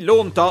now. He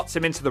lawn darts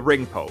him into the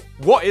ring pole.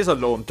 What is a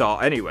lawn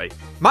dart anyway?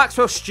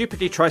 Maxwell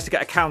stupidly tries to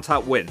get a count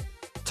out win.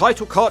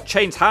 Title can't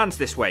change hands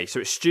this way,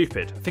 so it's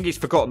stupid. I think he's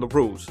forgotten the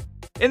rules.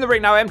 In the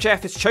ring now,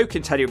 MJF is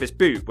choking Teddy with his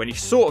boot when he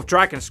sort of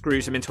dragon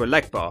screws him into a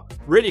leg bar.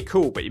 Really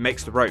cool, but he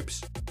makes the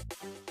ropes.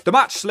 The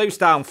match slows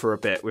down for a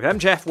bit, with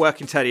MJF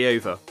working Teddy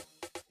over.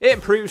 It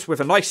improves with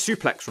a nice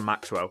suplex from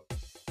Maxwell.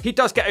 He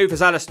does get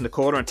overzealous in the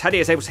corner and Teddy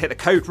is able to hit the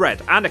Code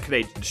Red and a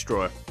Canadian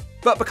Destroyer.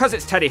 But because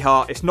it's Teddy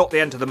Hart, it's not the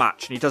end of the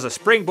match and he does a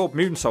springboard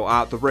moonsault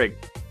out of the ring.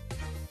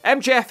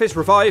 MJF is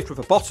revived with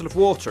a bottle of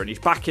water and he's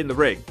back in the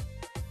ring.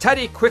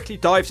 Teddy quickly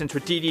dives into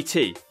a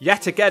DDT,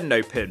 yet again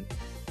no pin.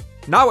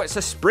 Now it's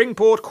a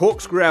springboard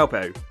corkscrew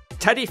elbow.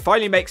 Teddy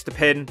finally makes the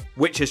pin,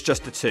 which is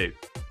just a 2.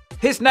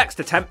 His next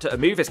attempt at a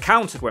move is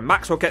countered when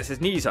Maxwell gets his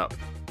knees up.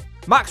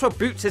 Maxwell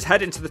boots his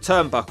head into the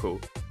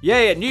turnbuckle.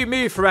 Yay, a new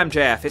move for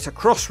MJF, it's a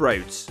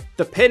crossroads.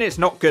 The pin is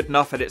not good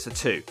enough and it's a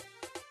 2.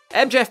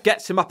 MJF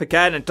gets him up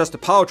again and does the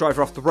pile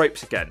driver off the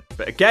ropes again,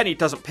 but again he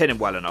doesn't pin him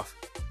well enough.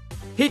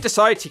 He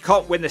decides he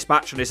can't win this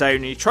match on his own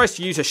and he tries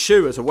to use a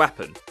shoe as a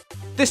weapon.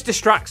 This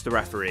distracts the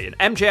referee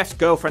and MJF's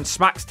girlfriend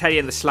smacks Teddy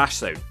in the slash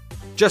zone.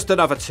 Just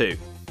another 2.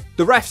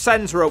 The ref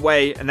sends her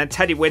away and then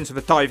Teddy wins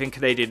with a diving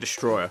Canadian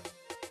Destroyer.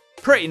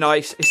 Pretty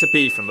nice, it's a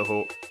B from the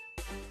Hawk.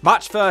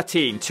 Match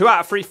 13, 2 out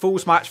of 3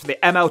 falls match for the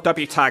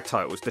MLW tag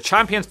titles, the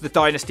champions of the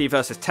Dynasty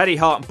versus Teddy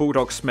Hart and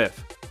Bulldog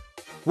Smith.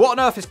 What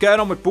on earth is going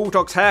on with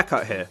Bulldog's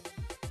haircut here?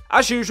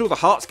 As usual, the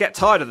Harts get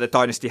tired of the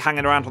Dynasty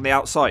hanging around on the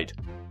outside.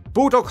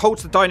 Bulldog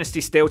holds the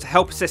Dynasty still to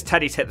help assist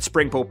Teddy to hit the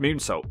springboard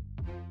moonsault.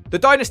 The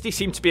Dynasty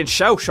seem to be in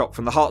shell shock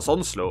from the Harts'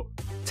 onslaught.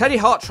 Teddy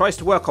Hart tries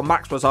to work on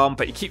Maxwell's arm,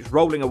 but he keeps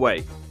rolling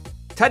away.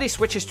 Teddy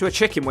switches to a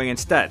chicken wing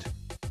instead.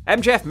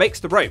 MJF makes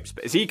the ropes,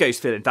 but his ego's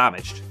feeling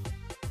damaged.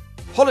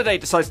 Holiday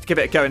decides to give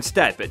it a go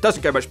instead, but it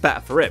doesn't go much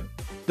better for him.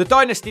 The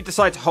Dynasty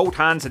decide to hold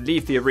hands and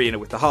leave the arena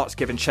with the Harts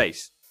giving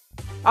chase.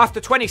 After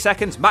 20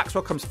 seconds,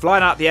 Maxwell comes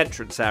flying out the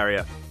entrance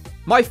area.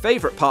 My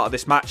favourite part of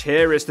this match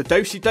here is the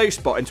do-si-do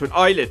spot into an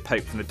eyelid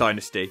poke from the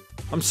Dynasty.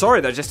 I'm sorry,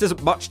 there just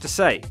isn't much to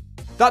say.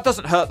 That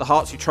doesn't hurt the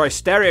Hearts, who try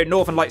stereo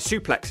Northern Light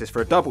suplexes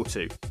for a double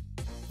 2.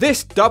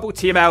 This double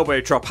team elbow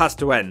drop has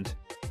to end.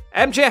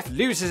 MJF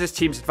loses his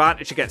team's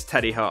advantage against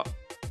Teddy Hart.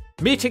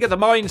 Meeting at the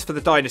mines for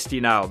the Dynasty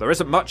now, there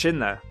isn't much in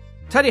there.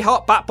 Teddy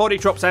Hart back body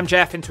drops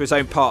MJF into his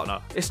own partner.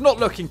 It's not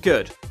looking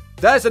good.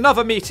 There's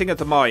another meeting at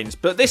the mines,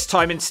 but this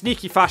time in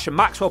sneaky fashion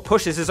Maxwell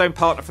pushes his own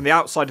partner from the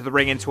outside of the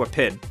ring into a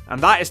pin,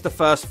 and that is the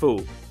first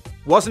fall.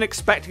 Wasn't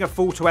expecting a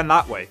fall to end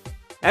that way.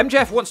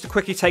 MJF wants to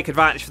quickly take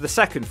advantage for the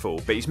second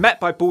fall, but he's met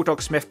by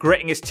Bulldog Smith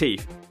gritting his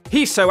teeth.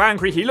 He's so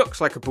angry he looks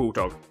like a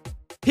bulldog.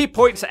 He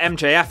points at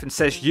MJF and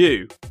says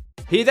 "you."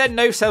 He then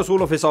no-sells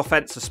all of his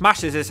offense and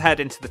smashes his head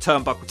into the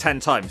turnbuckle 10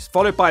 times,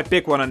 followed by a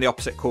big one in the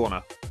opposite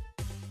corner.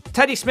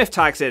 Teddy Smith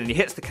tags in and he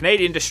hits the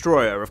Canadian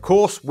Destroyer, of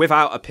course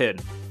without a pin.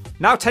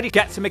 Now Teddy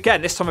gets him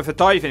again, this time with a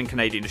diving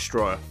Canadian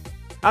Destroyer.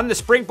 And the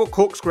springboard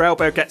corkscrew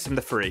elbow gets him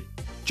the 3.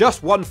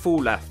 Just one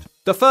fall left.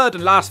 The third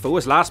and last fall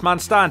is last man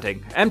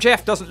standing.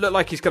 MJF doesn't look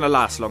like he's going to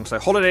last long, so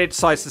Holiday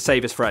decides to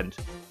save his friend.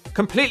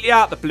 Completely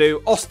out of the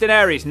blue, Austin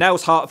Aries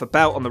nails Hart with a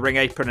belt on the ring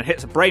apron and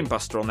hits a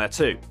brainbuster on there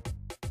too.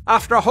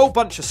 After a whole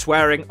bunch of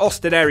swearing,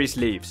 Austin Aries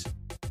leaves.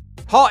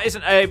 Hart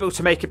isn't able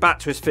to make it back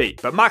to his feet,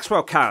 but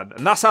Maxwell can,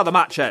 and that's how the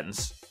match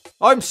ends.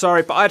 I'm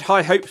sorry, but I had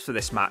high hopes for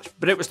this match,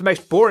 but it was the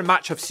most boring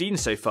match I've seen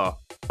so far.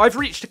 I've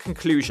reached a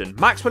conclusion.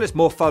 Maxwell is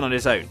more fun on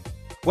his own.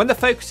 When the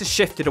focus is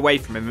shifted away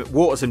from him, it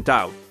waters him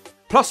down.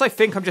 Plus, I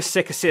think I'm just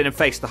sick of seeing him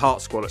face the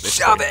Hart Squad at this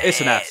point. It's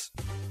an S.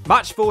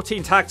 Match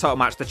 14 tag title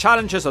match. The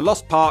challengers are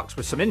Lost Parks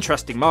with some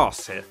interesting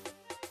masks here.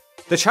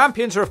 The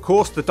champions are of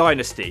course the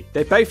Dynasty.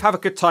 They both have a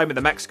good time with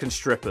the Mexican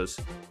strippers.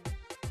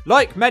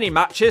 Like many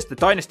matches, the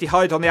Dynasty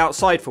hide on the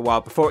outside for a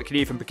while before it can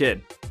even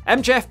begin.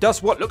 MJF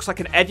does what looks like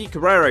an Eddie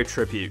Guerrero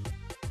tribute.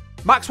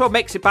 Maxwell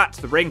makes it back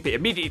to the ring but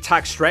immediately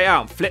tags straight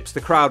out and flips the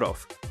crowd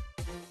off.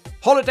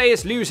 Holiday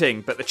is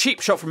losing, but the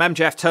cheap shot from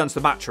MJF turns the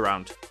match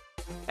around.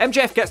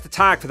 MJF gets the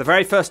tag for the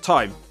very first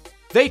time.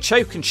 They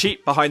choke and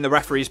cheat behind the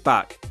referee's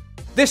back.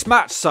 This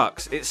match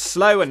sucks, it's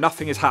slow and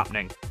nothing is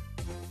happening.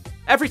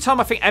 Every time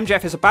I think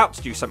MJF is about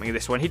to do something in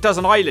this one, he does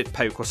an eyelid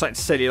poke or something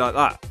silly like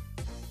that.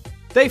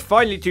 They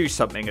finally do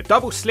something, a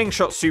double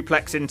slingshot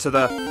suplex into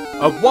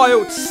a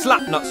wild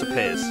slapnuts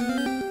appears.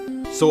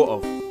 Sort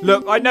of.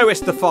 Look, I know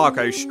it's the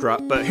Fargo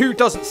strut, but who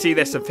doesn't see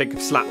this and think of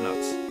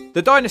slapnuts?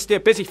 The Dynasty are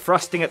busy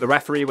thrusting at the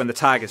referee when the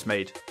tag is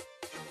made.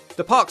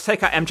 The Parks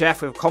take out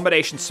MJF with a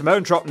combination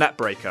Samoan drop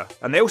neckbreaker,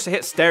 and they also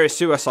hit stereo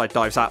suicide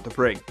dives out the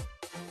ring.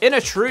 In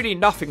a truly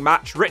nothing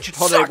match, Richard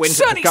Holiday wins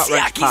at the gut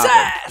wrench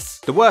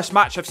powerbomb. The worst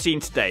match I've seen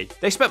today.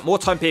 They spent more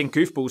time being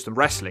goofballs than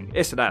wrestling.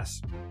 It's an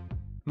S.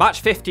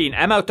 Match 15,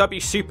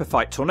 MLW Super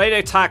Fight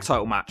Tornado Tag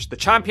Title match. The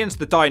champions,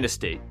 the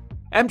Dynasty.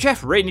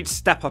 MJF really needs to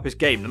step up his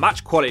game. The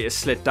match quality has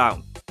slid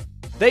down.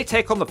 They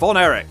take on the Von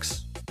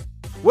Erichs.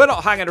 We're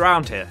not hanging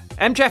around here.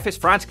 MJF is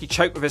frantically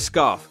choked with his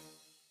scarf.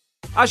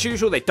 As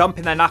usual, they dump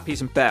in their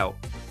nappies and bail.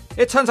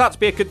 It turns out to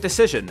be a good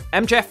decision.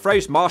 MJF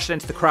throws Marshall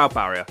into the crowd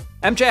barrier.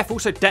 MJF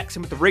also decks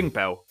him with the ring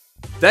bell.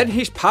 Then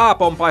he's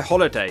powerbombed by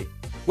Holiday.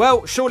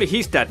 Well, surely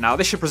he's dead now.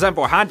 This should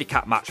resemble a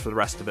handicap match for the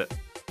rest of it.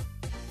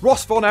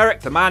 Ross Von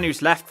Erich, the man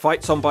who's left,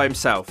 fights on by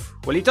himself.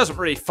 Well, he doesn't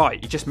really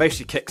fight, he just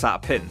mostly kicks out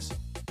of pins.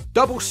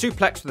 Double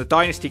suplex from the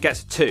Dynasty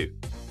gets a 2.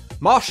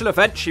 Marshall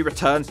eventually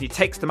returns and he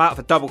takes them out of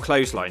a double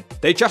clothesline.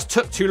 They just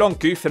took too long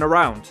goofing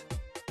around.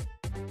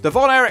 The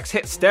Von Erichs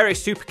hit stereo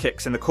super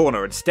kicks in the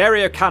corner and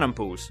stereo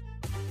cannonballs.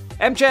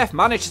 MJF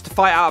manages to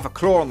fight out of a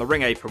claw on the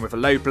ring apron with a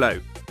low blow.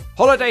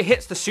 Holiday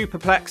hits the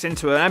superplex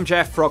into an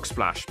MJF frog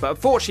splash, but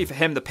unfortunately for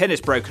him the pin is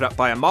broken up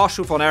by a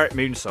Marshall Von Erich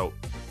moonsault.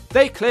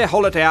 They clear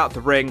Holiday out of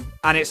the ring,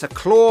 and it's a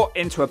claw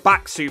into a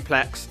back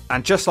suplex,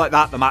 and just like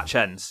that the match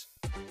ends.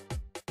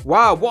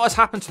 Wow, what has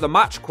happened to the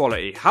match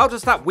quality? How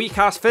does that weak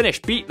ass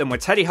finish beat them when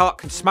Teddy Hart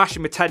can smash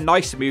him with 10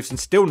 nicer moves and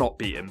still not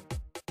beat him?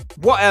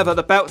 Whatever,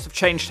 the belts have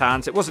changed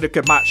hands, it wasn't a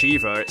good match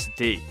either, it's a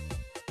D.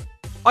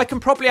 I can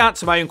probably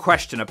answer my own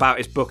question about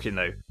his booking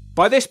though.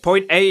 By this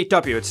point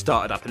AEW had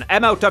started up and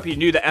MLW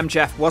knew that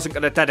MJF wasn't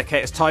going to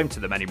dedicate his time to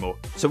them anymore,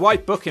 so why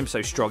book him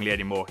so strongly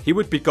anymore? He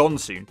would be gone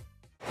soon.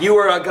 You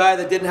were a guy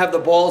that didn't have the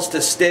balls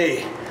to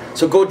stay,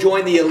 so go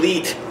join the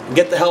elite and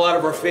get the hell out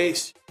of our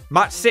face.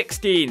 Match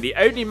 16, the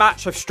only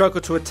match I've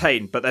struggled to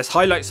attain, but there's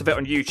highlights of it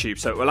on YouTube,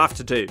 so it will have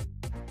to do.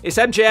 It's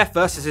MJF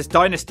versus his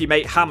Dynasty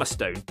mate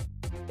Hammerstone.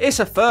 It's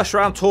a first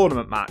round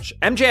tournament match.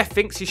 MJF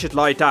thinks he should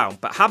lie down,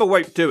 but Hammer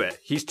won't do it.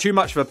 He's too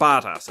much of a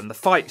badass, and the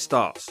fight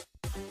starts.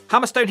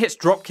 Hammerstone hits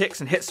drop kicks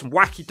and hits some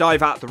wacky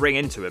dive out of the ring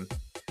into him.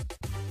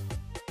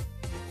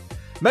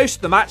 Most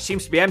of the match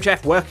seems to be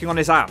MJF working on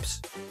his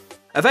abs.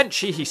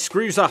 Eventually he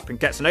screws up and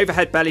gets an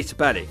overhead belly to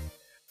belly.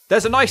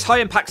 There's a nice high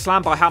impact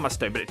slam by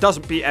Hammerstone, but it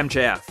doesn't beat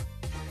MJF.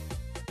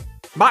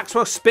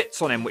 Maxwell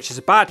spits on him, which is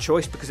a bad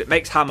choice because it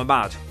makes Hammer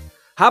mad.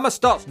 Hammer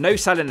starts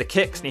no-selling the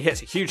kicks and he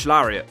hits a huge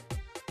lariat.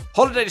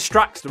 Holiday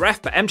distracts the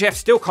ref, but MJF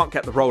still can't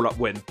get the roll-up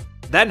win.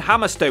 Then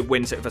Hammerstone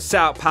wins it with a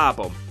set-out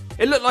powerbomb.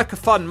 It looked like a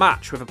fun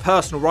match with a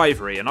personal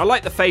rivalry, and I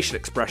like the facial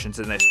expressions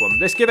in this one.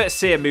 Let's give it a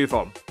see and move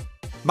on.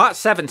 Match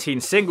 17,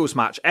 singles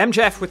match,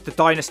 MJF with the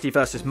Dynasty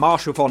versus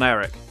Marshall Von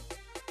Erich.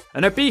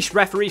 An obese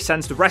referee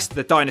sends the rest of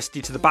the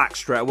Dynasty to the back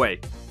straight away.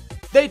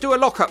 They do a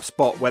lock-up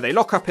spot where they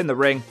lock up in the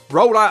ring,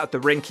 roll out of the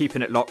ring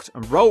keeping it locked,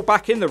 and roll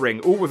back in the ring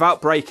all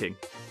without breaking.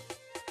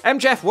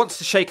 MJF wants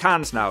to shake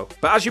hands now,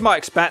 but as you might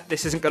expect,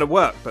 this isn't going to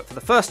work, but for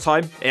the first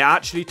time, it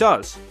actually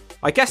does.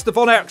 I guess the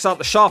Von Erichs aren't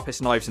the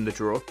sharpest knives in the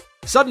drawer.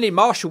 Suddenly,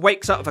 Marshall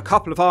wakes up with a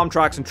couple of arm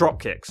drags and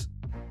drop kicks.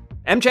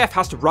 MJF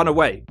has to run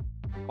away.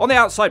 On the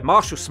outside,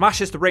 Marshall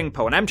smashes the ring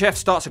pole and MJF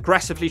starts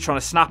aggressively trying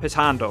to snap his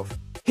hand off.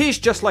 He's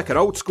just like an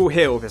old school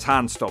heel with his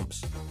hand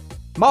stomps.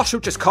 Marshall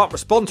just can't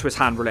respond to his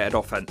hand related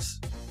offense.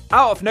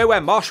 Out of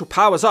nowhere, Marshall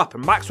powers up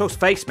and Maxwell's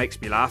face makes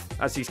me laugh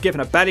as he's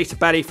given a belly to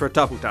belly for a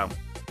double down.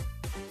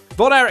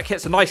 Von Erich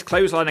hits a nice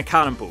clothesline and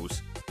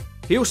cannonballs.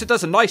 He also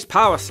does a nice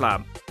power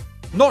slam.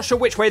 Not sure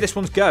which way this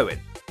one's going.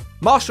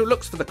 Marshall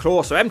looks for the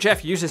claw, so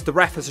MJF uses the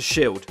ref as a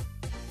shield.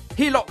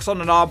 He locks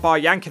on an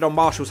armbar, yanking on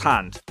Marshall's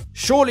hand.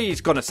 Surely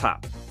he's gonna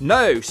tap.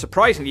 No,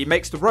 surprisingly he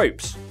makes the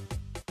ropes.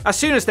 As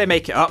soon as they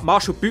make it up,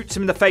 Marshall boots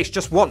him in the face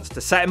just once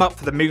to set him up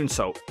for the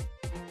moonsault.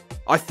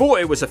 I thought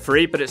it was a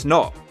 3, but it's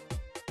not.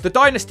 The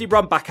Dynasty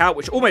run back out,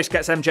 which almost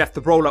gets MJF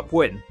the roll-up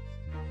win.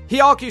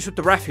 He argues with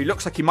the ref, who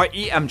looks like he might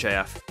eat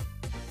MJF.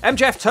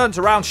 MJF turns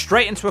around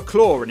straight into a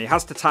claw and he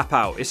has to tap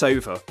out. It's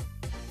over.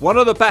 One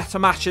of the better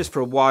matches for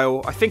a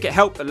while. I think it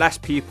helped that less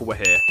people were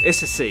here.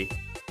 It's a C.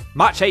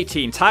 Match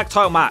 18, tag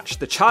title match.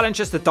 The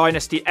challengers, the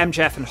Dynasty,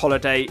 MJF and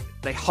Holiday,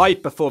 they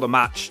hide before the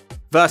match,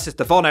 versus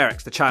the Von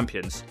Erichs, the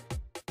champions.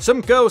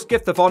 Some girls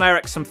give the Von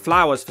Erichs some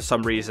flowers for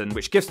some reason,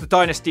 which gives the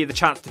Dynasty the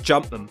chance to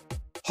jump them.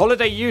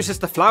 Holiday uses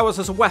the flowers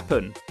as a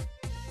weapon.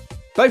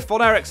 Both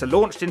Von Erichs are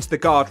launched into the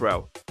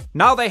guardrail.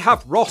 Now they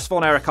have Ross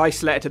Von Erich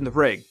isolated in the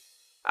ring.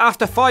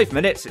 After 5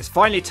 minutes, it's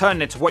finally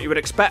turned into what you would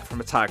expect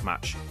from a tag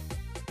match.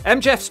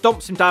 MJF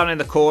stomps him down in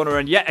the corner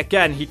and yet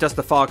again he does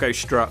the Fargo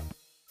strut.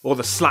 Or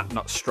the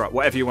slapnut strut,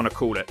 whatever you want to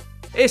call it.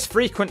 It's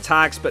frequent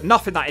tags, but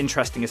nothing that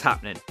interesting is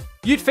happening.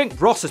 You'd think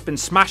Ross has been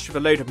smashed with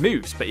a load of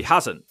moves, but he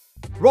hasn't.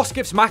 Ross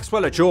gives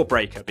Maxwell a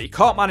jawbreaker, but he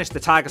can't manage the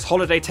tag as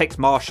Holiday takes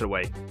Marshall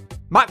away.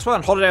 Maxwell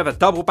and Holiday have a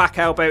double back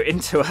elbow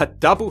into a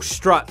double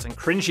strut and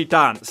cringy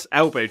dance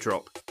elbow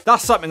drop.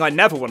 That's something I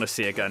never want to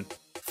see again.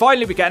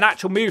 Finally we get an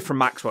actual move from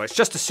Maxwell. It's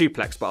just a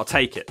suplex, but I'll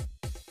take it.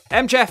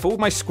 MJF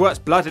almost squirts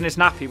blood in his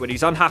nappy when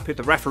he's unhappy with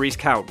the referee's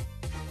count.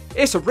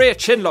 It's a rear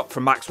chin lock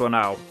from Maxwell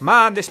now.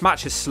 Man, this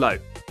match is slow.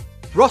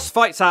 Ross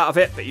fights out of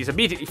it, but he's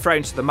immediately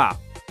thrown to the mat.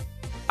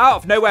 Out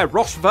of nowhere,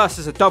 Ross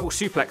reverses a double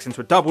suplex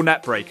into a double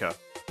net breaker.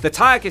 The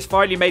tag is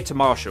finally made to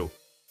Marshall.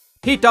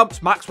 He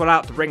dumps Maxwell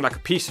out the ring like a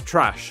piece of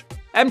trash.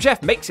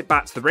 MJF makes it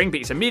back to the ring, but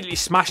he's immediately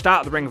smashed out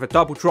of the ring with a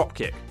double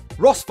dropkick.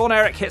 Ross Von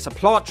Erich hits a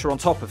plancher on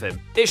top of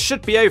him. It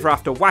should be over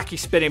after a wacky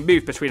spinning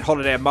move between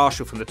Holiday and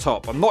Marshall from the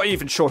top. I'm not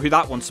even sure who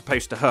that one's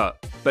supposed to hurt.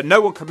 But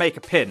no one can make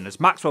a pin as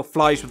Maxwell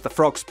flies with the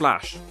frog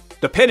splash.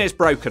 The pin is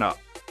broken up.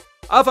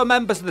 Other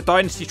members of the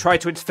Dynasty try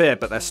to interfere,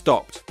 but they're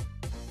stopped.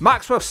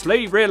 Maxwell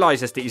slowly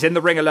realises that he's in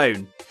the ring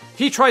alone.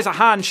 He tries a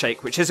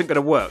handshake, which isn't going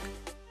to work.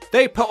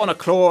 They put on a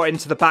claw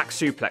into the back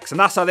suplex, and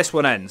that's how this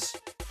one ends.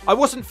 I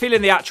wasn't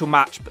feeling the actual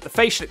match, but the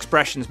facial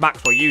expressions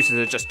Maxwell uses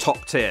are just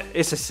top tier.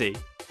 It's a C.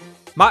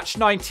 Match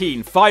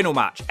 19, final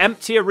match,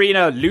 empty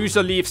arena,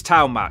 loser leaves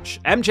town match.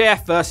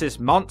 MJF versus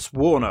Mance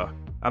Warner.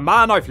 A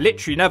man I've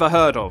literally never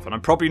heard of, and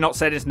I'm probably not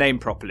saying his name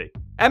properly.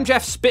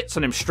 MJF spits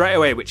on him straight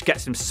away, which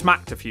gets him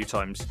smacked a few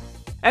times.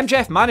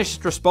 MJF manages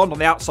to respond on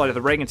the outside of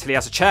the ring until he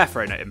has a chair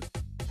thrown at him.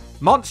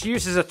 Mance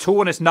uses a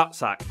tool on his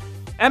nutsack.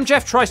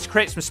 MJF tries to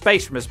create some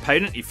space from his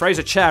opponent, he throws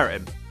a chair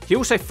at him. He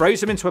also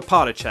throws him into a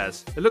pile of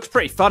chairs. It looks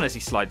pretty fun as he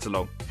slides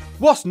along.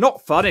 What's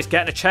not fun is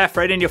getting a chair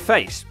thrown in your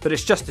face, but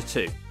it's just a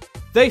 2.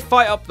 They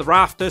fight up the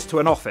rafters to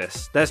an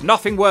office. There's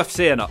nothing worth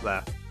seeing up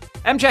there.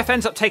 MJF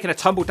ends up taking a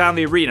tumble down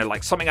the arena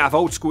like something out of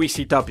old school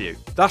ECW.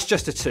 That's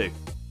just a 2.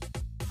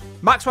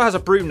 Maxwell has a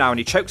broom now and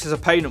he chokes his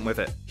opponent with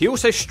it. He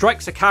also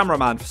strikes a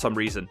cameraman for some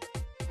reason.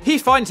 He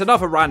finds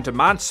another random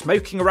man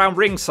smoking around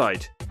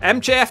ringside.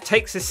 MJF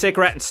takes his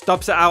cigarette and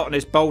stubs it out on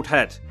his bald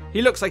head.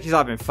 He looks like he's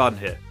having fun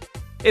here.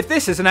 If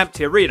this is an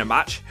empty arena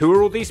match, who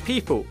are all these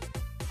people?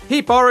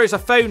 He borrows a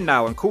phone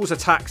now and calls a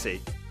taxi.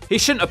 He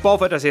shouldn't have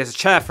bothered as he has a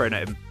chair thrown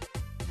at him.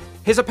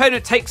 His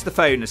opponent takes the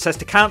phone and says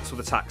to cancel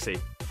the taxi.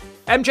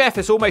 MJF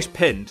is almost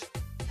pinned.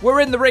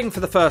 We're in the ring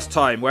for the first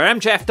time, where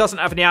MJF doesn't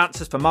have any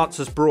answers for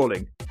Mance's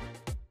brawling.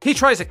 He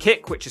tries a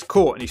kick which is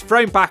caught and he's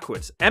thrown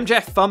backwards.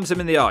 MJF thumbs him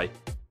in the eye.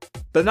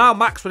 But now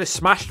Maxwell is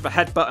smashed with a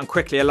headbutt and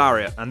quickly a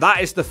lariat, and that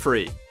is the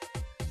 3.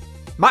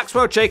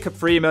 Maxwell Jacob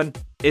Freeman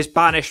is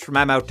banished from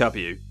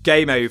MLW.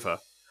 Game over.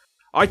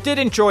 I did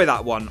enjoy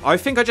that one. I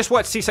think I just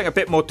wanted to see something a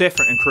bit more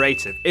different and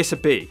creative. It's a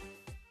B.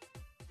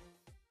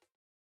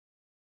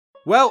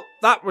 Well,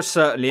 that was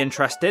certainly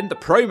interesting. The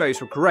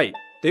promos were great.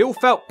 They all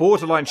felt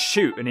borderline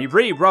shoot and he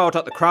really riled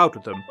up the crowd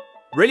with them.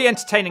 Really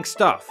entertaining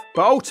stuff,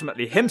 but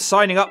ultimately him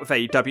signing up with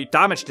AEW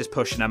damaged his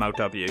push in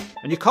MLW,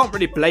 and you can't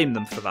really blame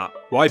them for that.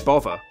 Why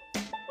bother?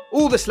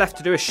 All that's left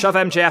to do is shove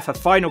MJF a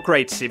final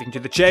grade to see if he can do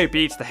the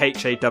JOB to the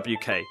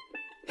HAWK.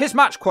 His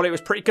match quality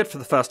was pretty good for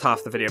the first half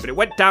of the video, but it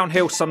went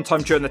downhill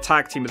sometime during the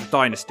tag team of the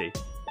Dynasty.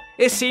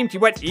 It seemed he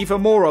went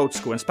even more old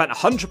school and spent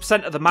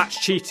 100% of the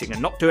match cheating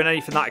and not doing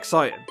anything that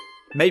exciting.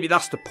 Maybe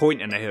that's the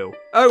point in a heel.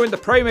 Oh, and the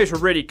promos were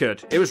really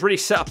good. It was really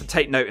set up and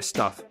take notice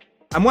stuff.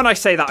 And when I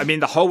say that, I mean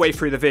the whole way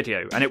through the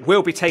video, and it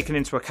will be taken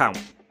into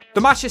account.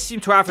 The matches seem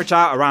to average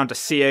out around a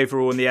C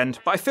overall in the end,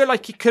 but I feel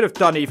like he could have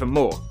done even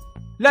more.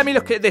 Let me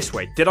look at it this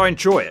way. Did I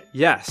enjoy it?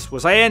 Yes.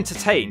 Was I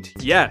entertained?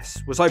 Yes.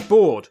 Was I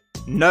bored?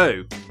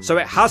 No. So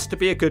it has to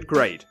be a good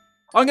grade.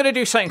 I'm going to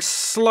do something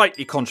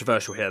slightly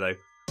controversial here though.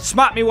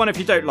 Smack me one if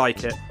you don't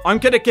like it. I'm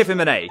going to give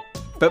him an A.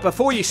 But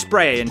before you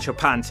spray into your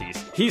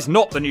panties, he's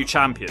not the new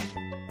champion.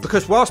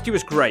 Because whilst he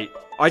was great,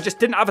 I just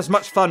didn't have as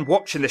much fun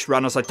watching this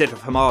run as I did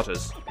with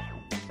Hamada's.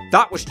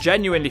 That was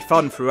genuinely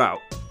fun throughout.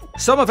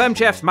 Some of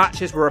MJF's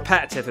matches were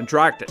repetitive and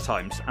dragged at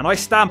times, and I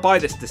stand by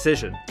this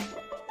decision.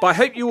 But I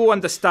hope you all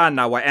understand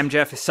now why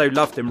MJF is so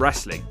loved in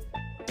wrestling.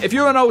 If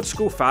you're an old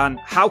school fan,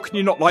 how can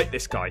you not like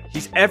this guy?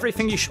 He's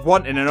everything you should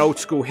want in an old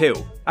school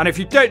heel. And if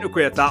you don't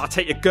agree with that, I'll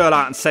take your girl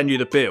out and send you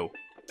the bill.